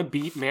want to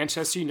beat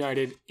Manchester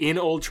United in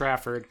Old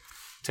Trafford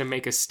to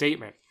make a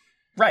statement.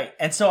 Right.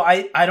 And so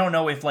I don't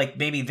know if like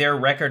maybe their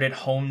record at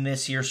home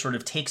this year sort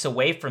of takes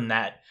away from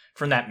that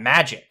from that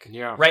magic.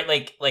 Yeah. Right?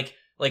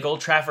 Like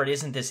Old Trafford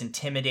isn't this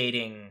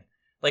intimidating.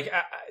 Like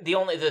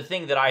the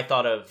thing that I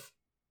thought of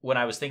when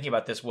I was thinking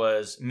about this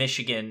was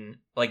Michigan,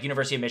 like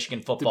University of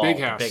Michigan football,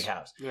 the big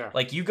house. Yeah.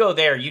 Like you go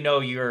there,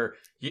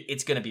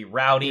 it's going to be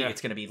rowdy, Yeah.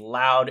 it's going to be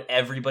loud,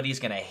 everybody's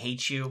going to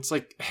hate you. It's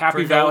like Happy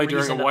For no Valley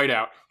during a reason.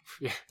 whiteout.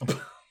 Yeah.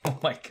 Oh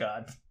my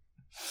god.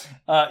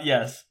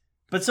 Yes.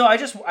 But so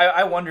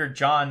I wonder,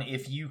 John,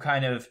 if you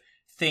kind of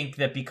think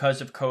that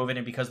because of COVID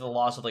and because of the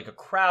loss of like a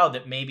crowd,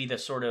 that maybe the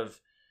sort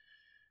of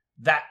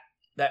that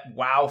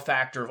wow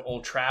factor of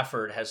Old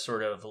Trafford has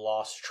sort of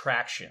lost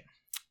traction.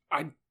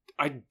 I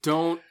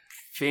don't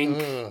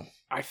think.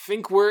 I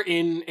think we're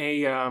in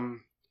a.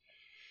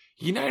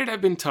 United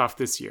have been tough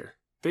this year.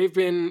 They've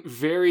been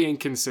very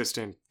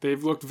inconsistent.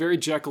 They've looked very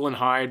Jekyll and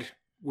Hyde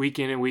week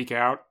in and week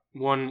out.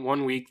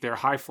 One week they're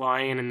high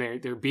flying and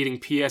they're beating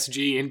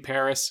PSG in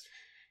Paris,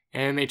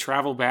 and they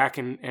travel back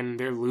and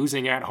they're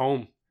losing at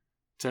home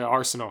to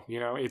Arsenal. You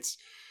know, it's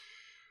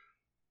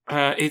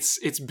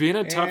been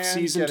a tough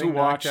season to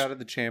watch. Knocked out of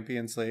the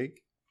Champions League.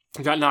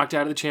 Got knocked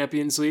out of the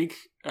Champions League,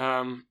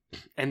 and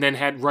then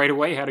had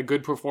a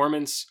good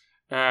performance,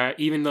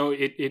 even though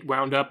it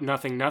wound up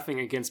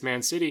 0-0 against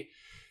Man City.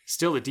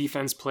 Still, the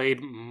defense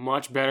played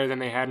much better than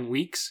they had in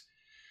weeks.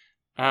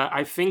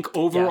 I think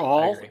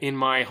overall, in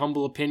my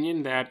humble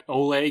opinion, that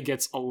Ole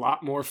gets a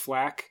lot more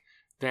flack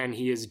than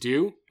he is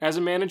due as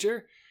a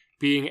manager,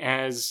 being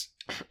as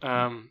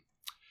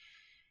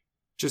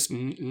just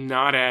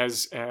not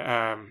as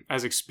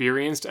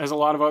experienced as a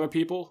lot of other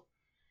people.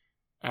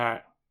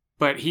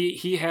 But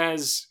he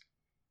has,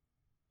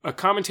 a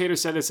commentator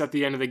said this at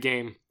the end of the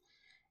game,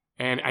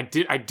 and I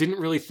didn't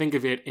really think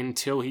of it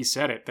until he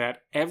said it,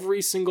 that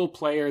every single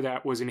player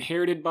that was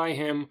inherited by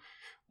him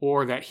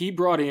or that he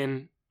brought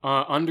in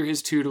under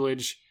his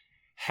tutelage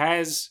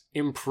has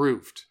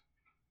improved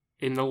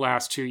in the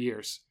last 2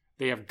 years.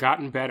 They have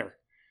gotten better.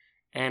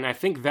 And I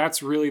think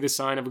that's really the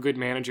sign of a good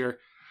manager.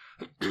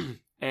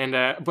 And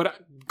but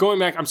going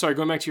back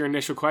to your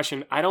initial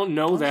question, I don't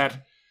know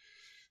that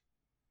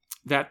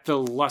the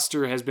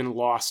luster has been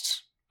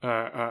lost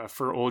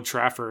for Old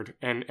Trafford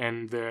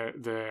and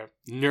the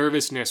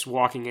nervousness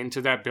walking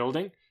into that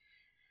building.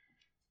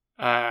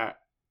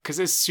 Because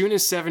as soon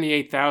as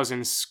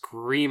 78,000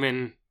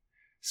 screaming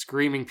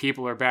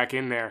people are back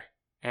in there,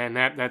 and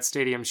that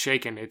stadium's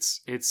shaken, it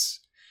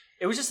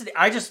was just,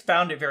 I just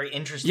found it very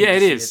interesting to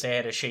see that they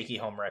had a shaky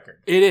home record.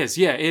 It is,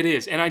 yeah, it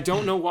is. And I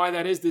don't know why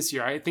that is this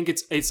year. I think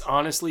it's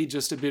honestly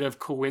just a bit of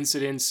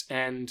coincidence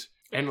and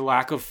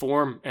lack of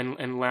form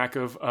and lack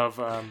of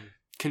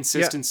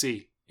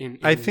consistency in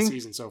the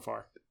season so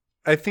far.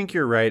 I think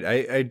you're right.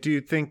 I do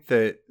think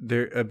that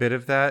there a bit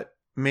of that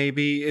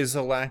maybe is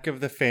a lack of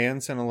the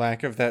fans and a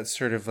lack of that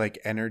sort of like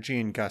energy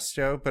and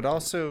gusto, but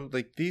also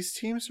like these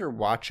teams are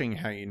watching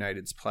how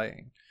United's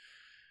playing.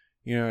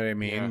 You know what I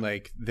mean? Yeah.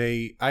 Like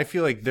I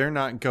feel like they're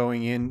not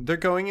going in. They're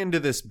going into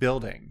this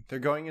building. They're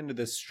going into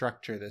this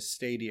structure, this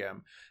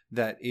stadium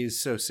that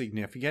is so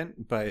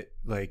significant. But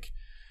like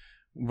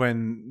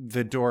when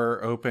the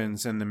door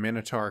opens and the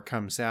Minotaur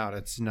comes out,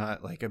 it's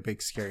not like a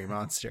big scary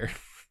monster.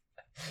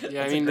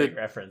 Yeah, I mean, a great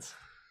reference.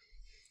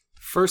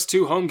 First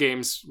 2 home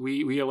games,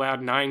 we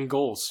allowed 9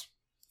 goals.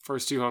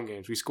 First 2 home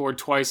games, we scored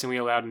twice and we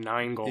allowed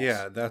 9 goals.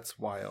 Yeah, that's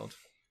wild.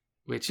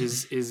 Which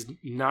is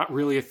not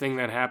really a thing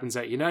that happens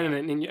at United.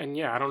 And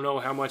yeah, I don't know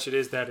how much it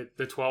is that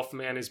the 12th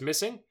man is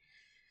missing,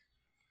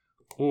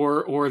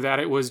 or that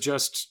it was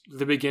just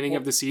the beginning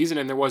of the season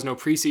and there was no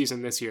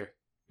preseason this year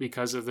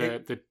because of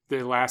the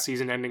last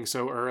season ending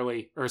so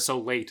early or so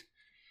late.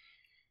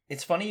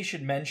 It's funny you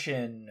should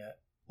mention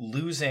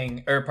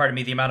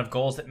the amount of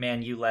goals that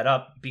Man U let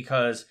up,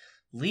 because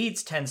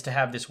Leeds tends to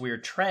have this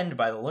weird trend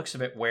by the looks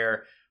of it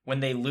where when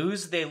they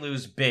lose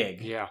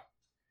big. Yeah.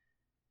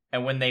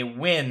 And when they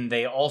win,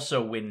 they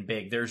also win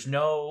big. There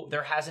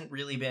hasn't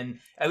really been...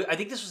 I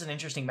think this was an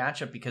interesting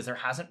matchup because there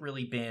hasn't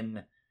really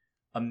been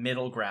a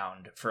middle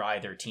ground for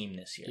either team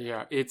this year.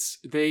 Yeah,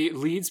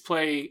 Leeds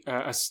play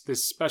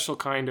this special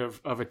kind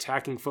of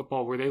attacking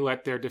football where they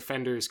let their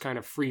defenders kind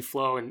of free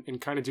flow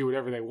and kind of do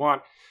whatever they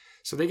want.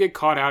 So they get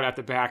caught out at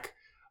the back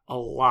a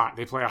lot.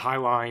 They play a high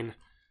line,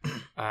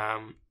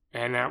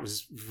 and that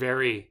was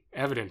very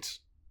evident.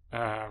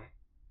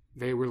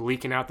 They were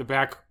leaking out the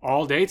back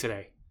all day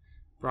today.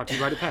 Brought to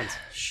you by Depends.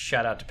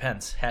 Shout out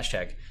Depends.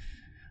 Hashtag.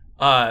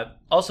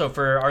 Also,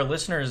 for our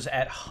listeners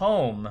at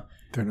home,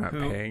 they're not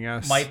paying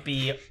us, might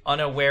be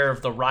unaware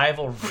of the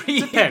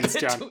rivalry. Depends,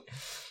 John.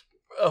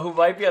 Who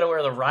might be unaware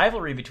of the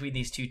rivalry between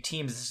these two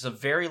teams. This is a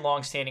very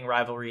long-standing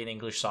rivalry in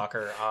English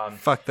soccer.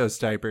 Fuck those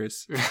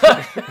diapers.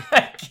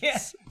 I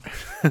can't.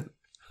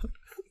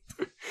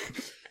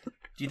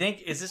 You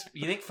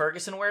think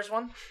Ferguson wears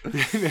one?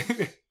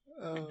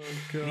 Oh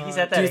god. He's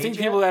at that Do you think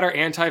people that are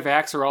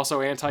anti-vax are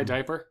also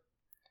anti-diaper?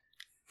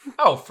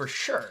 Oh, for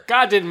sure.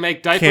 God didn't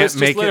make diapers,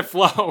 just let it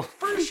flow.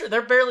 For sure.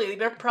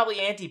 They're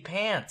probably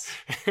anti-pants.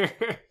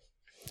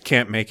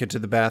 Can't make it to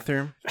the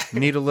bathroom?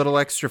 Need a little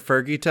extra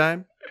Fergie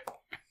time?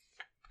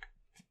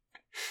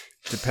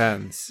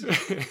 Depends.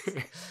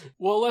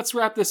 Well, let's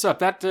wrap this up.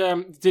 That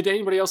did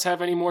anybody else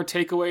have any more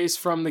takeaways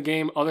from the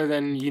game other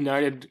than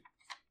United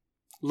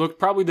looked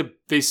probably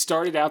they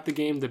started out the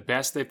game the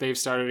best that they've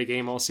started a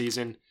game all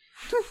season.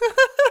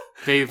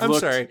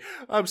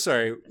 I'm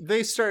sorry.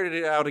 They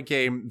started out a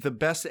game the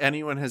best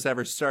anyone has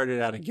ever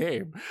started out a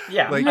game.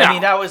 Yeah, like, I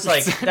mean that was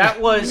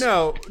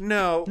no.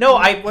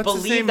 I What's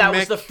his believe name? that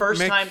was the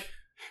first time.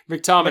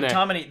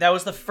 McTominay. That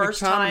was the first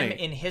time McTominay.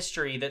 in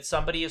history that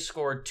somebody has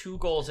scored 2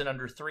 goals in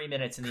under 3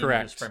 minutes in the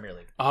Correct. English Premier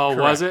League. Oh,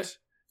 was it?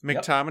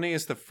 McTominay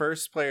is the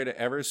first player to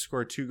ever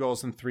score 2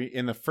 goals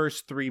in the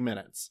first 3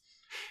 minutes.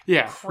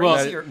 Yeah.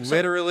 Crazy. Well,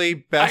 Literally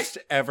best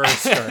ever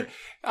start.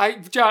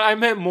 John, I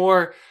meant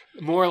more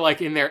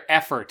like in their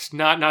effort,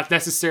 not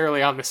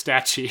necessarily on the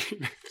stat sheet.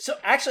 So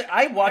actually,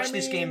 I watched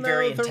this game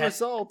very the intensely.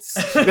 results.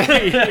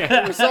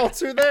 Yeah. The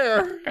results are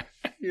there.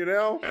 You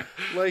know,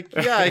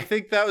 I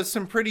think that was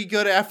some pretty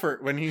good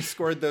effort when he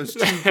scored those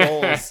 2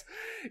 goals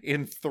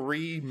in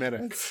 3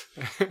 minutes.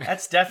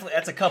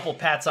 That's a couple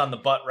pats on the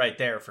butt right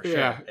there for sure.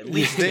 Yeah. At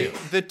least 2.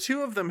 The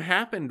 2 of them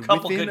happened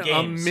Couple within good a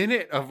games.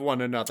 minute of one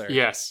another.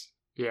 Yes.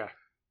 Yeah.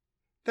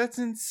 That's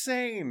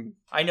insane.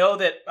 I know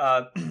that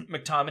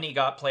McTominay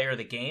got Player of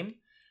the Game,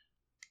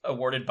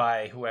 awarded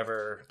by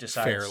whoever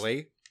decides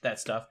Fairly. that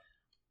stuff.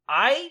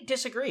 I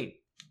disagree.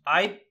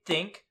 I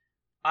think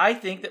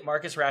that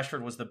Marcus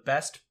Rashford was the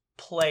best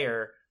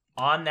player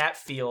on that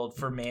field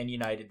for Man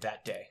United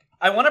that day.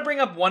 I want to bring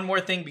up one more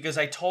thing because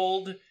I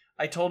told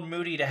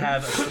Moody to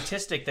have a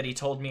statistic that he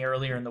told me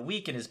earlier in the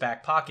week in his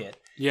back pocket.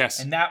 Yes.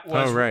 And that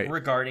was right.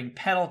 regarding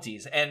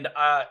penalties. And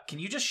can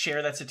you just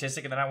share that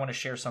statistic? And then I want to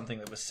share something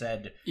that was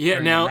said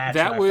during now the match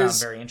that I was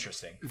found very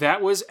interesting.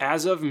 That was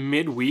as of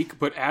midweek,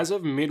 but as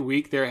of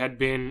midweek, there had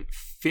been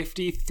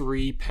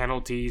 53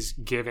 penalties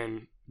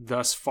given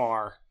thus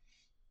far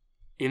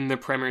in the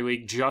Premier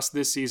League just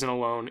this season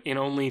alone in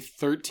only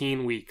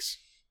 13 weeks.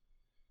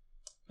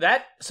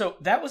 That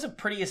was a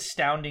pretty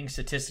astounding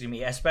statistic to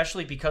me,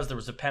 especially because there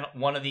was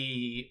one of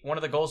the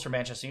goals for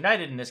Manchester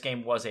United in this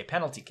game was a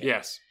penalty kick.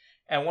 Yes.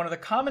 And one of the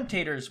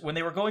commentators, when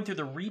they were going through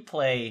the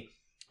replay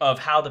of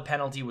how the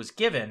penalty was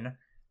given,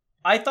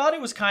 I thought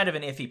it was kind of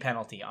an iffy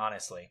penalty,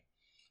 honestly.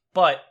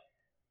 But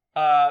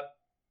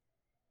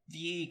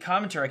the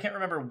commentator, I can't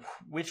remember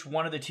which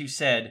one of the two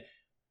said,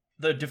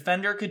 the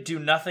defender could do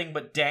nothing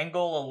but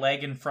dangle a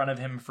leg in front of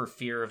him for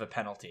fear of a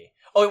penalty.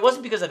 Oh, it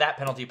wasn't because of that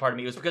penalty, pardon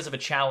me. It was because of a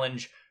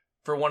challenge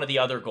for one of the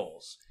other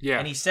goals. Yeah.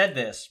 And he said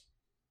this,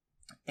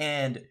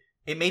 and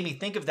it made me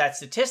think of that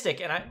statistic,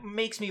 and it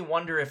makes me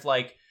wonder if,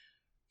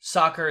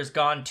 soccer has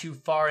gone too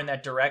far in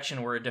that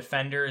direction where a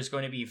defender is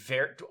going to be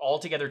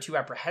altogether too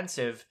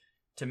apprehensive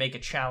to make a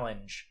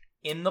challenge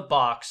in the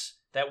box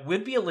that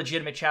would be a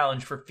legitimate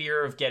challenge for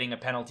fear of getting a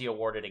penalty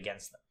awarded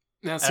against them.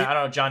 Now, And I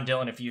don't know, John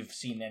Dillon, if you've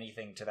seen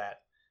anything to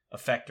that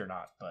effect or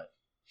not, but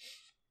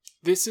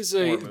this is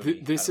or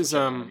movie, this is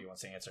whichever one of you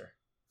wants to answer.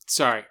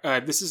 Sorry,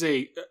 this is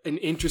an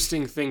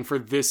interesting thing for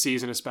this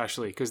season,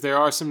 especially because there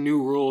are some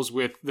new rules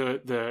with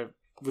the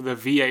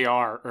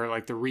VAR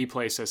or the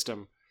replay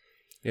system.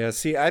 Yeah,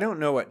 see, I don't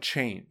know what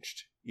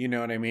changed. You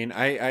know what I mean?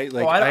 I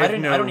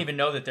don't even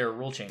know that there are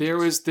rule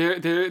changes.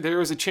 There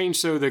was a change,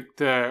 so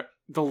the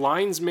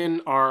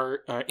linesmen are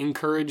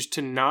encouraged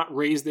to not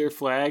raise their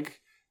flag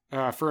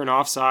for an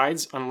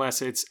offsides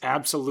unless it's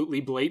absolutely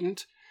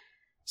blatant.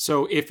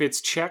 So if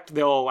it's checked,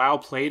 they'll allow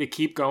play to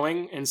keep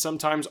going, and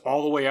sometimes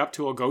all the way up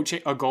to a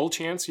goal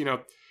chance,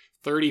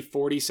 30,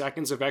 40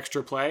 seconds of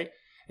extra play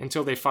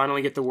until they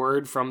finally get the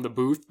word from the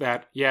booth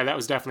that, yeah, that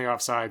was definitely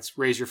offsides.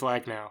 Raise your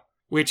flag now.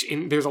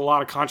 There's a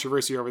lot of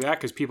controversy over that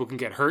because people can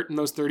get hurt in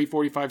those 30,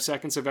 45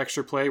 seconds of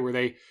extra play where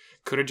they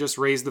could have just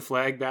raised the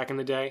flag back in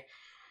the day.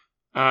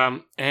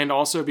 And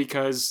also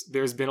because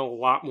there's been a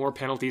lot more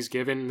penalties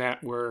given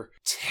that were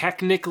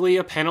technically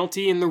a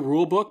penalty in the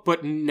rule book,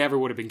 but never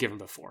would have been given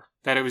before.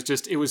 That it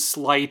was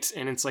slight,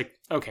 and it's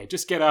okay,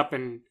 just get up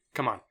and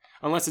come on.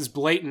 Unless it's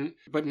blatant,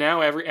 but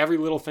now every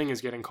little thing is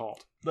getting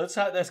called. That's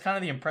kind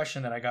of the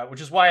impression that I got,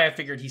 which is why I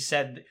figured he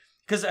said,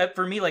 because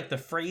for me, the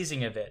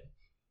phrasing of it,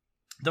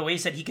 the way he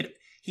said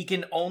he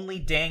can only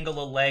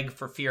dangle a leg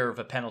for fear of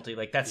a penalty,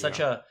 that's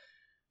such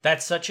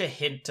a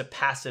hint to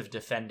passive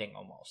defending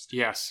almost.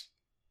 Yes.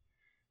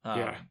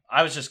 Yeah.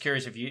 I was just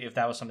curious if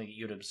that was something that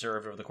you'd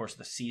observed over the course of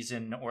the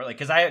season, or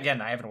because I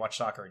haven't watched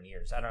soccer in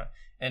years.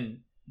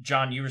 And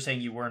John, you were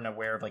saying you weren't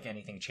aware of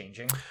anything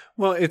changing.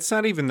 Well, it's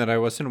not even that I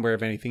wasn't aware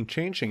of anything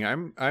changing.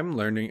 I'm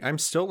learning. I'm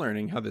still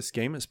learning how this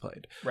game is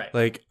played.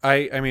 Right.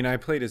 I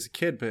played as a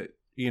kid, but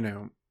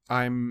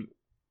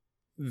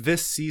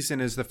this season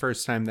is the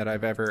first time that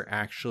I've ever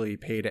actually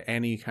paid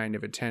any kind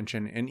of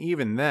attention. And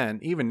even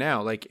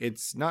now,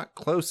 it's not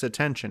close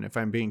attention, if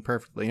I'm being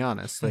perfectly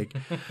honest.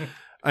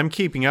 I'm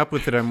keeping up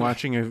with it. I'm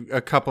watching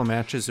a couple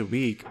matches a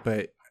week,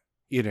 but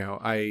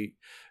I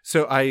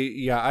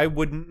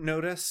wouldn't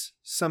notice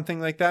something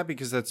like that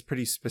because that's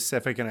pretty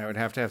specific and I would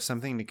have to have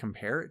something to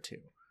compare it to.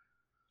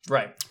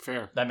 Right.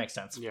 Fair. That makes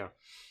sense. Yeah.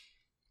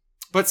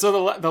 But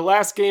so the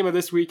last game of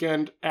this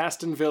weekend,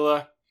 Aston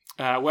Villa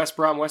West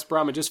Brom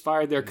had just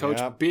fired their coach.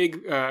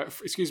 Yep.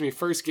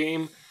 First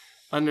game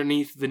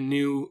underneath the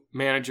new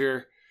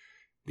manager,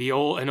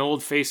 an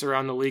old face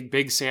around the league,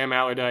 Big Sam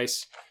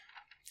Allardyce.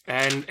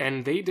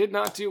 And they did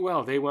not do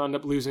well. They wound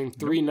up losing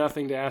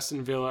 3-0 to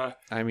Aston Villa.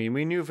 I mean,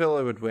 we knew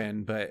Villa would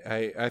win, but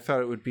I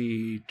thought it would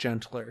be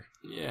gentler.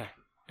 Yeah.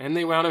 And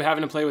they wound up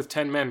having to play with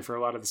 10 men for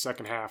a lot of the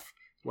second half.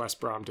 West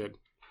Brom did.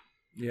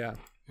 Yeah.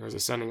 There was a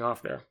sending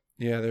off there.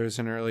 Yeah, there was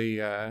an early,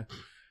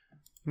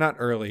 not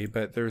early,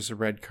 but there was a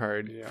red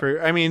card.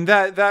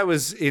 Yeah. That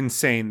was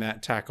insane,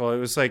 that tackle. It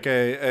was like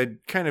a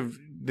kind of,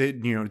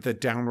 the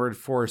downward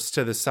force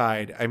to the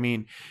side. I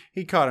mean,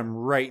 he caught him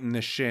right in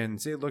the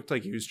shins. It looked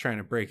like he was trying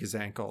to break his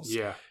ankles.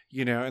 Yeah.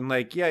 And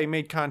he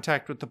made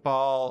contact with the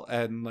ball,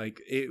 and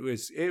it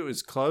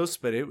was close,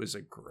 but it was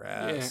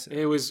aggressive.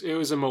 Yeah, it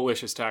was a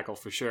malicious tackle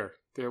for sure.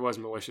 There was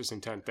malicious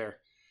intent there.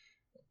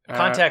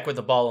 Contact with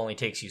the ball only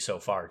takes you so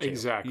far, too.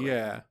 Exactly.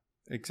 Yeah,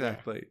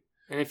 exactly.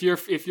 And if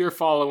you're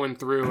following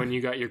through and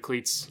you got your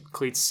cleats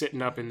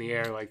sitting up in the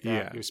air like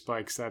that, your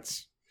spikes,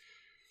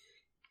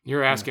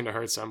 you're asking to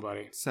hurt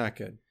somebody. It's not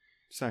good.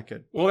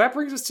 Well, that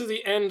brings us to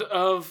the end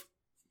of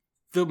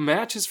the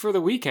matches for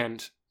the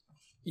weekend.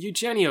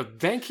 Eugenio,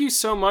 thank you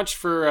so much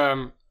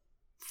for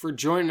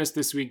joining us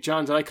this week.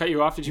 John, did I cut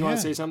you off? Did you want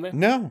to say something?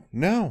 No.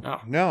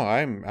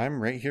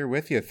 I'm right here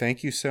with you.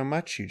 Thank you so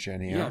much,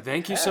 Eugenio. Yeah,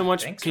 thank you so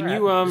much.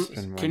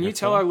 Can you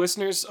tell our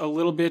listeners a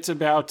little bit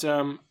about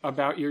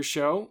your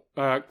show,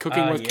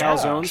 Cooking with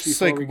Calzones?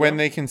 Just when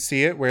they can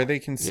see it, where they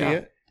can see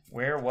it.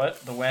 Where,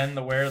 what, the when,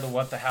 the where, the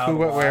what, the how, who, the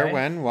what, why. where,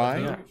 when,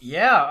 why.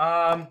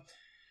 Yeah.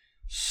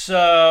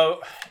 So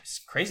it's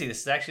crazy.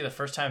 This is actually the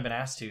first time I've been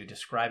asked to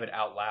describe it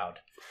out loud.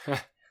 I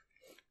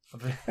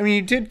mean,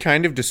 you did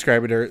kind of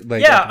describe it at the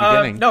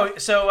beginning. No.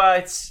 So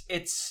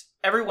it's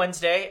every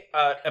Wednesday,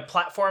 a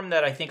platform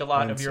that I think a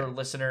lot of your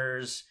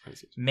listeners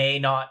may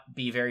not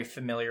be very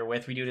familiar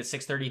with. We do it at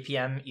 6:30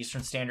 p.m.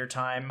 Eastern Standard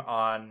Time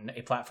on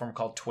a platform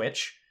called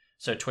Twitch.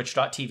 So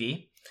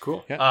twitch.tv.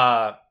 Cool.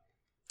 Yeah.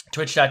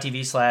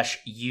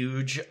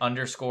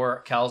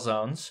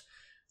 Twitch.tv/huge_calzones.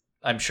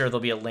 I'm sure there'll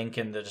be a link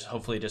in the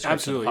hopefully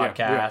description of the podcast.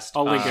 Yeah.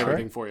 I'll link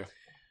everything for you.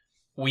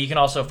 Well, you can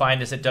also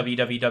find us at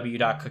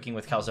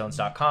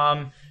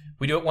www.cookingwithcalzones.com.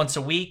 We do it once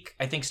a week.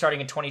 I think starting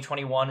in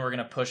 2021, we're going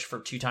to push for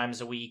 2 times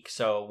a week.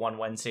 So one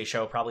Wednesday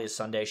show, probably a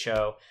Sunday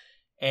show,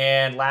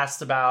 and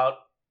lasts about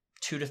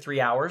 2 to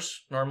 3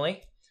 hours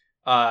normally.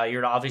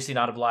 You're obviously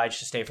not obliged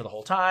to stay for the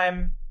whole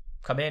time.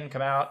 Come in,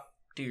 come out,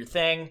 do your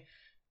thing.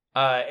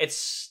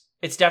 It's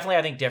definitely,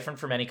 I think, different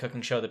from any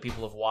cooking show that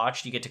people have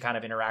watched. You get to kind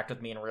of interact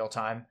with me in real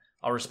time.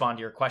 I'll respond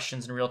to your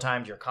questions in real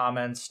time, to your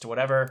comments, to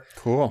whatever.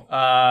 Cool.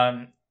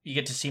 You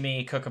get to see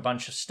me cook a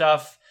bunch of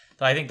stuff.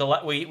 I think the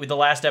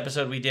last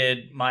episode we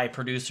did, my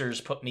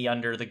producers put me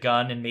under the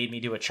gun and made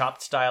me do a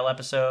chopped style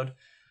episode.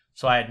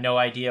 So I had no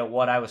idea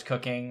what I was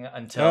cooking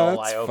until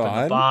I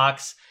opened the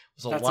box.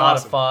 It was a lot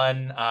of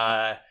fun.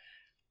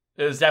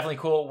 It was definitely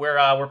cool.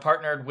 We're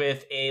partnered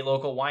with a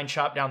local wine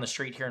shop down the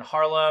street here in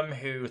Harlem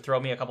who throw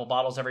me a couple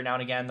bottles every now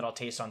and again that I'll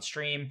taste on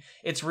stream.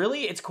 It's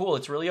cool.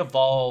 It's really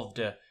evolved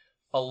a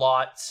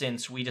lot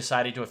since we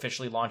decided to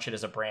officially launch it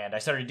as a brand. I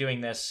started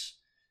doing this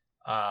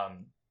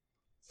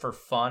for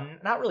fun.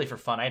 Not really for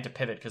fun. I had to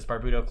pivot because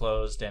Barbudo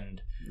closed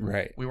and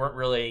we weren't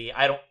really,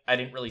 I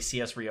didn't really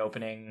see us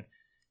reopening,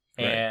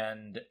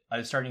 and I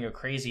was starting to go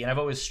crazy. And I've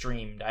always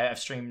streamed. I've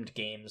streamed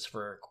games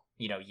for,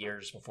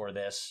 years before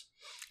this.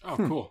 Oh,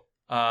 cool.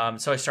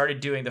 So I started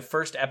doing the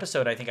first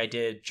episode. I think I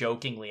did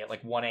jokingly at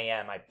like 1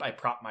 a.m. I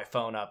propped my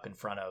phone up in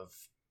front of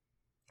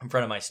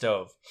my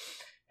stove.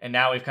 And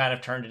now we've kind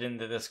of turned it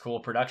into this cool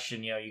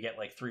production. You get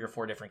like 3 or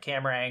 4 different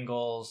camera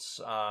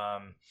angles.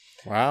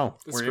 Wow.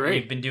 That's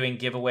great. We've been doing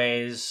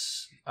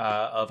giveaways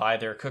of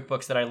either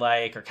cookbooks that I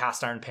like or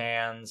cast iron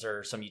pans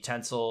or some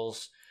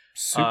utensils.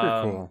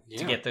 Super cool.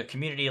 To get the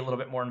community a little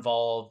bit more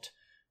involved.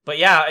 But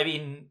yeah, I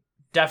mean,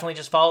 definitely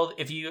just follow.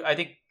 You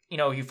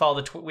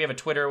follow we have a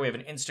Twitter, we have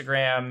an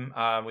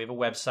Instagram, we have a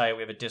website,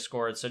 we have a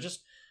Discord. So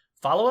just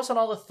follow us on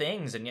all the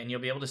things and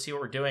you'll be able to see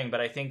what we're doing. But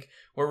I think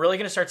we're really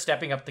going to start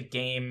stepping up the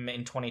game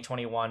in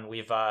 2021.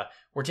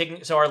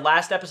 So our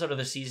last episode of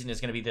the season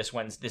is going to be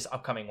this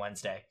upcoming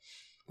Wednesday.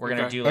 We're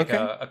going to do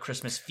a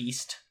Christmas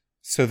feast.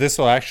 So this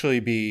will actually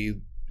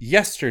be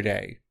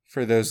yesterday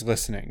for those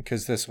listening,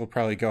 because this will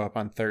probably go up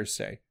on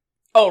Thursday.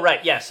 Oh,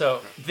 right. Yeah.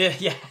 So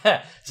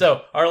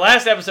so our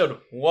last episode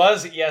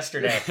was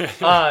yesterday.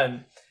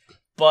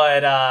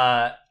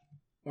 But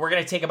we're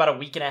going to take about a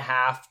week and a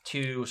half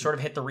to sort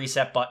of hit the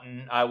reset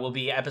button. We'll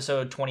be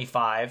episode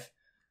 25.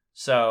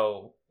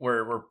 So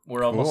we're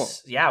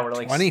almost, we're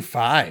like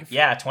 25.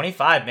 Yeah,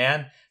 25,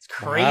 man. It's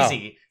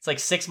crazy. Wow. It's like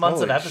 6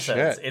 months of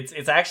episodes. Shit.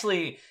 It's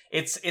actually,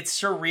 it's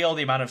surreal.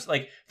 The amount of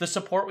the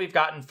support we've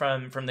gotten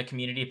from the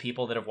community of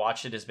people that have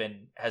watched it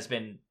has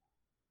been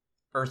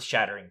earth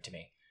shattering to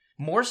me.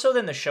 More so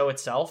than the show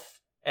itself.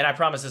 And I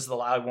promise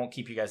I won't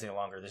keep you guys any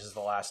longer. This is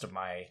the last of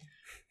my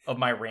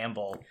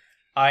ramble.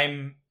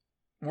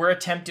 We're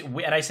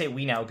attempting, and I say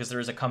we now because there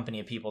is a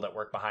company of people that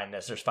work behind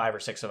this. There's 5 or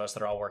 6 of us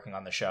that are all working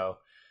on the show.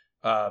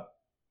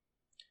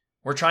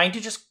 We're trying to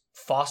just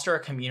foster a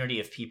community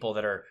of people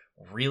that are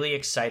really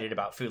excited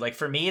about food. Like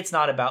for me, it's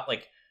not about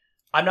like,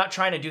 I'm not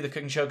trying to do the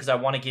cooking show because I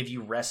want to give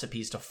you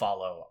recipes to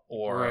follow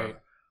or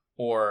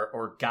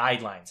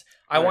guidelines.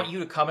 I want you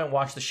to come and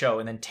watch the show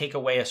and then take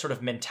away a sort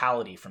of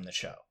mentality from the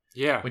show.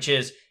 Yeah. Which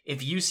is,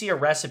 if you see a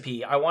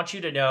recipe, I want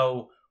you to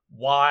know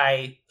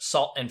why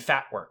salt and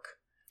fat work.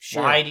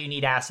 Sure. Why do you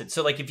need acid?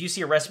 So like if you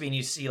see a recipe and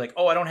you see like,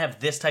 oh, I don't have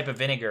this type of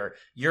vinegar,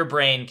 your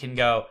brain can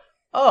go,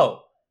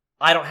 oh,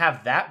 I don't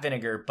have that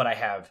vinegar, but I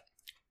have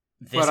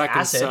this I can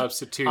acid.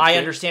 substitute I it.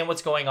 understand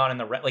what's going on in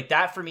the like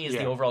that for me is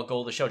the overall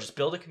goal of the show. Just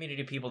build a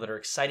community of people that are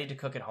excited to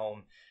cook at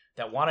home,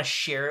 that want to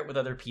share it with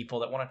other people,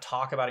 that want to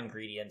talk about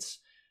ingredients.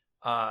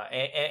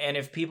 And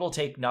if people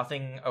take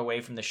nothing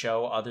away from the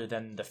show other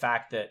than the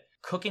fact that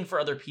cooking for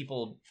other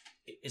people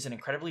is an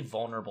incredibly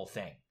vulnerable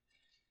thing.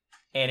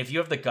 And if you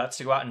have the guts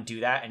to go out and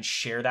do that and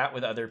share that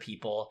with other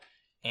people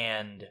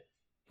and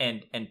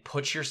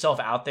put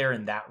yourself out there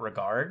in that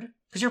regard,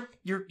 because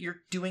you're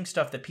doing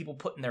stuff that people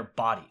put in their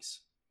bodies.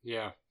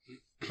 Yeah.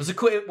 Was it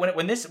cool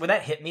when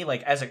that hit me,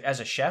 like as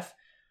a chef,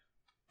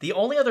 the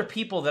only other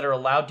people that are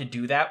allowed to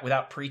do that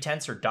without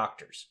pretense are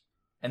doctors,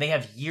 and they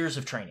have years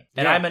of training.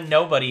 And I'm a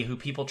nobody who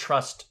people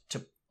trust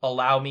to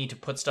allow me to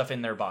put stuff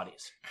in their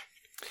bodies.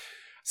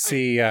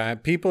 See,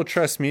 people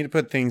trust me to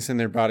put things in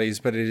their bodies,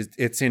 but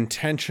it's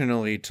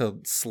intentionally to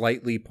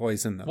slightly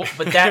poison them. Well,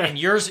 but that and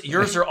yours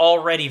are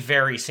already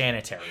very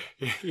sanitary.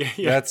 Yeah.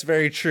 That's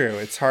very true.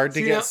 It's hard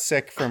to get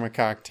sick from a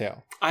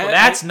cocktail.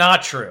 That's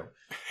not true.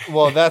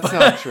 Well, that's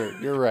not true.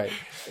 You're right.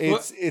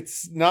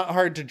 It's not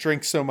hard to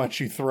drink so much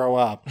you throw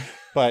up,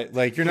 but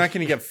like you're not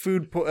going to get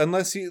food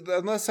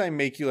unless I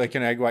make you like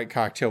an egg white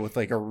cocktail with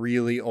like a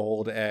really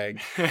old egg,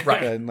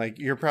 right? Then like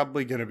you're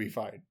probably going to be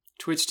fine.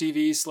 Twitch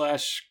TV /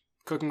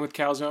 Cooking with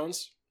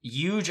Calzones.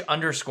 Huge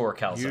underscore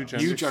calzones.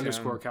 Huge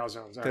underscore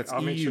calzones. Right, that's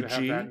I'll make sure to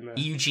have that in the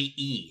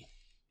EUGE.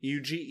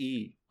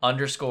 UGE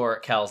underscore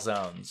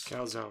calzones.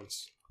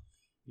 Calzones.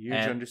 Huge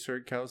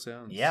underscore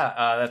calzones.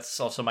 Yeah, that's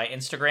also my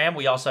Instagram.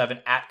 We also have an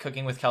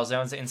 @Cooking with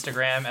Calzones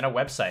Instagram and a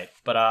website.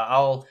 But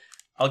I'll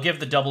give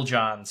the Double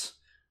Johns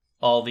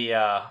all the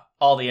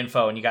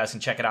info, and you guys can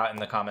check it out in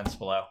the comments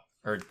below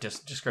or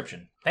just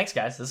description. Thanks,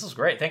 guys. This was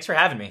great. Thanks for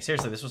having me.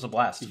 Seriously, this was a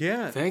blast.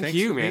 Yeah, thank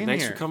you, man.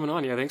 Thanks for coming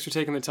on. Yeah, thanks for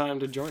taking the time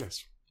to join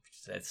us.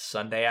 It's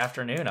Sunday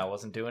afternoon. I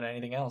wasn't doing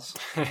anything else.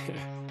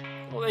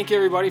 Well, thank you,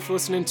 everybody, for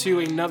listening to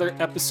another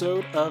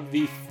episode of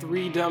the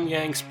Three Dumb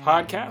Yanks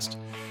podcast.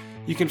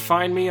 You can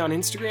find me on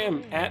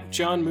Instagram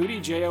 @John Moody,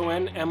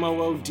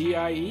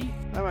 JONMOODIE.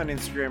 I'm on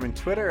Instagram and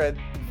Twitter at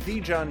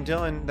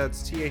 @TheJohnDillon.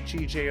 That's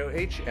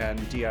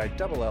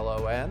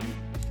TheJohnDillon.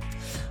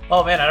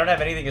 Oh man, I don't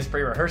have anything as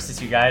pre-rehearsed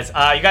as you guys.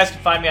 You guys can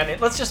find me on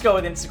it. Let's just go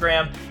with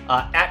Instagram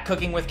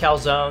 @Cooking with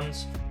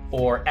Calzones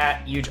or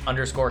 @Huge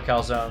underscore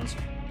calzones.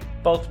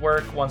 Both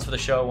work. One's for the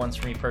show, one's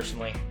for me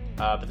personally.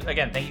 But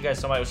again, thank you guys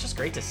so much. It was just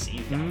great to see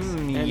you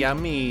guys.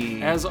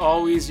 Yummy. As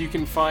always, you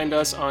can find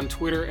us on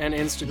Twitter and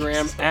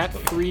Instagram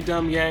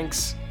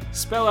 @3dumbyanks.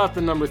 Spell out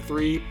the number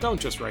 3.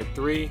 Don't just write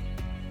 3.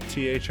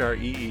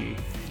 THREE.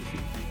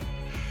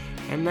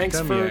 And thanks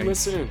Dumb for Yanks.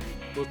 listening.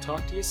 We'll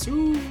talk to you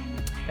soon.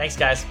 Thanks,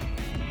 guys.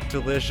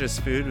 Delicious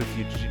food with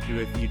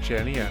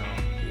Eugenio.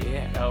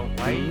 Yeah. Oh,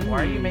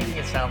 why are you making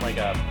it sound like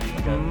a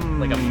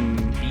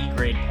B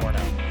grade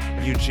porno?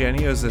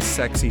 Eugenio's a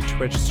sexy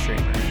Twitch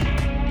streamer.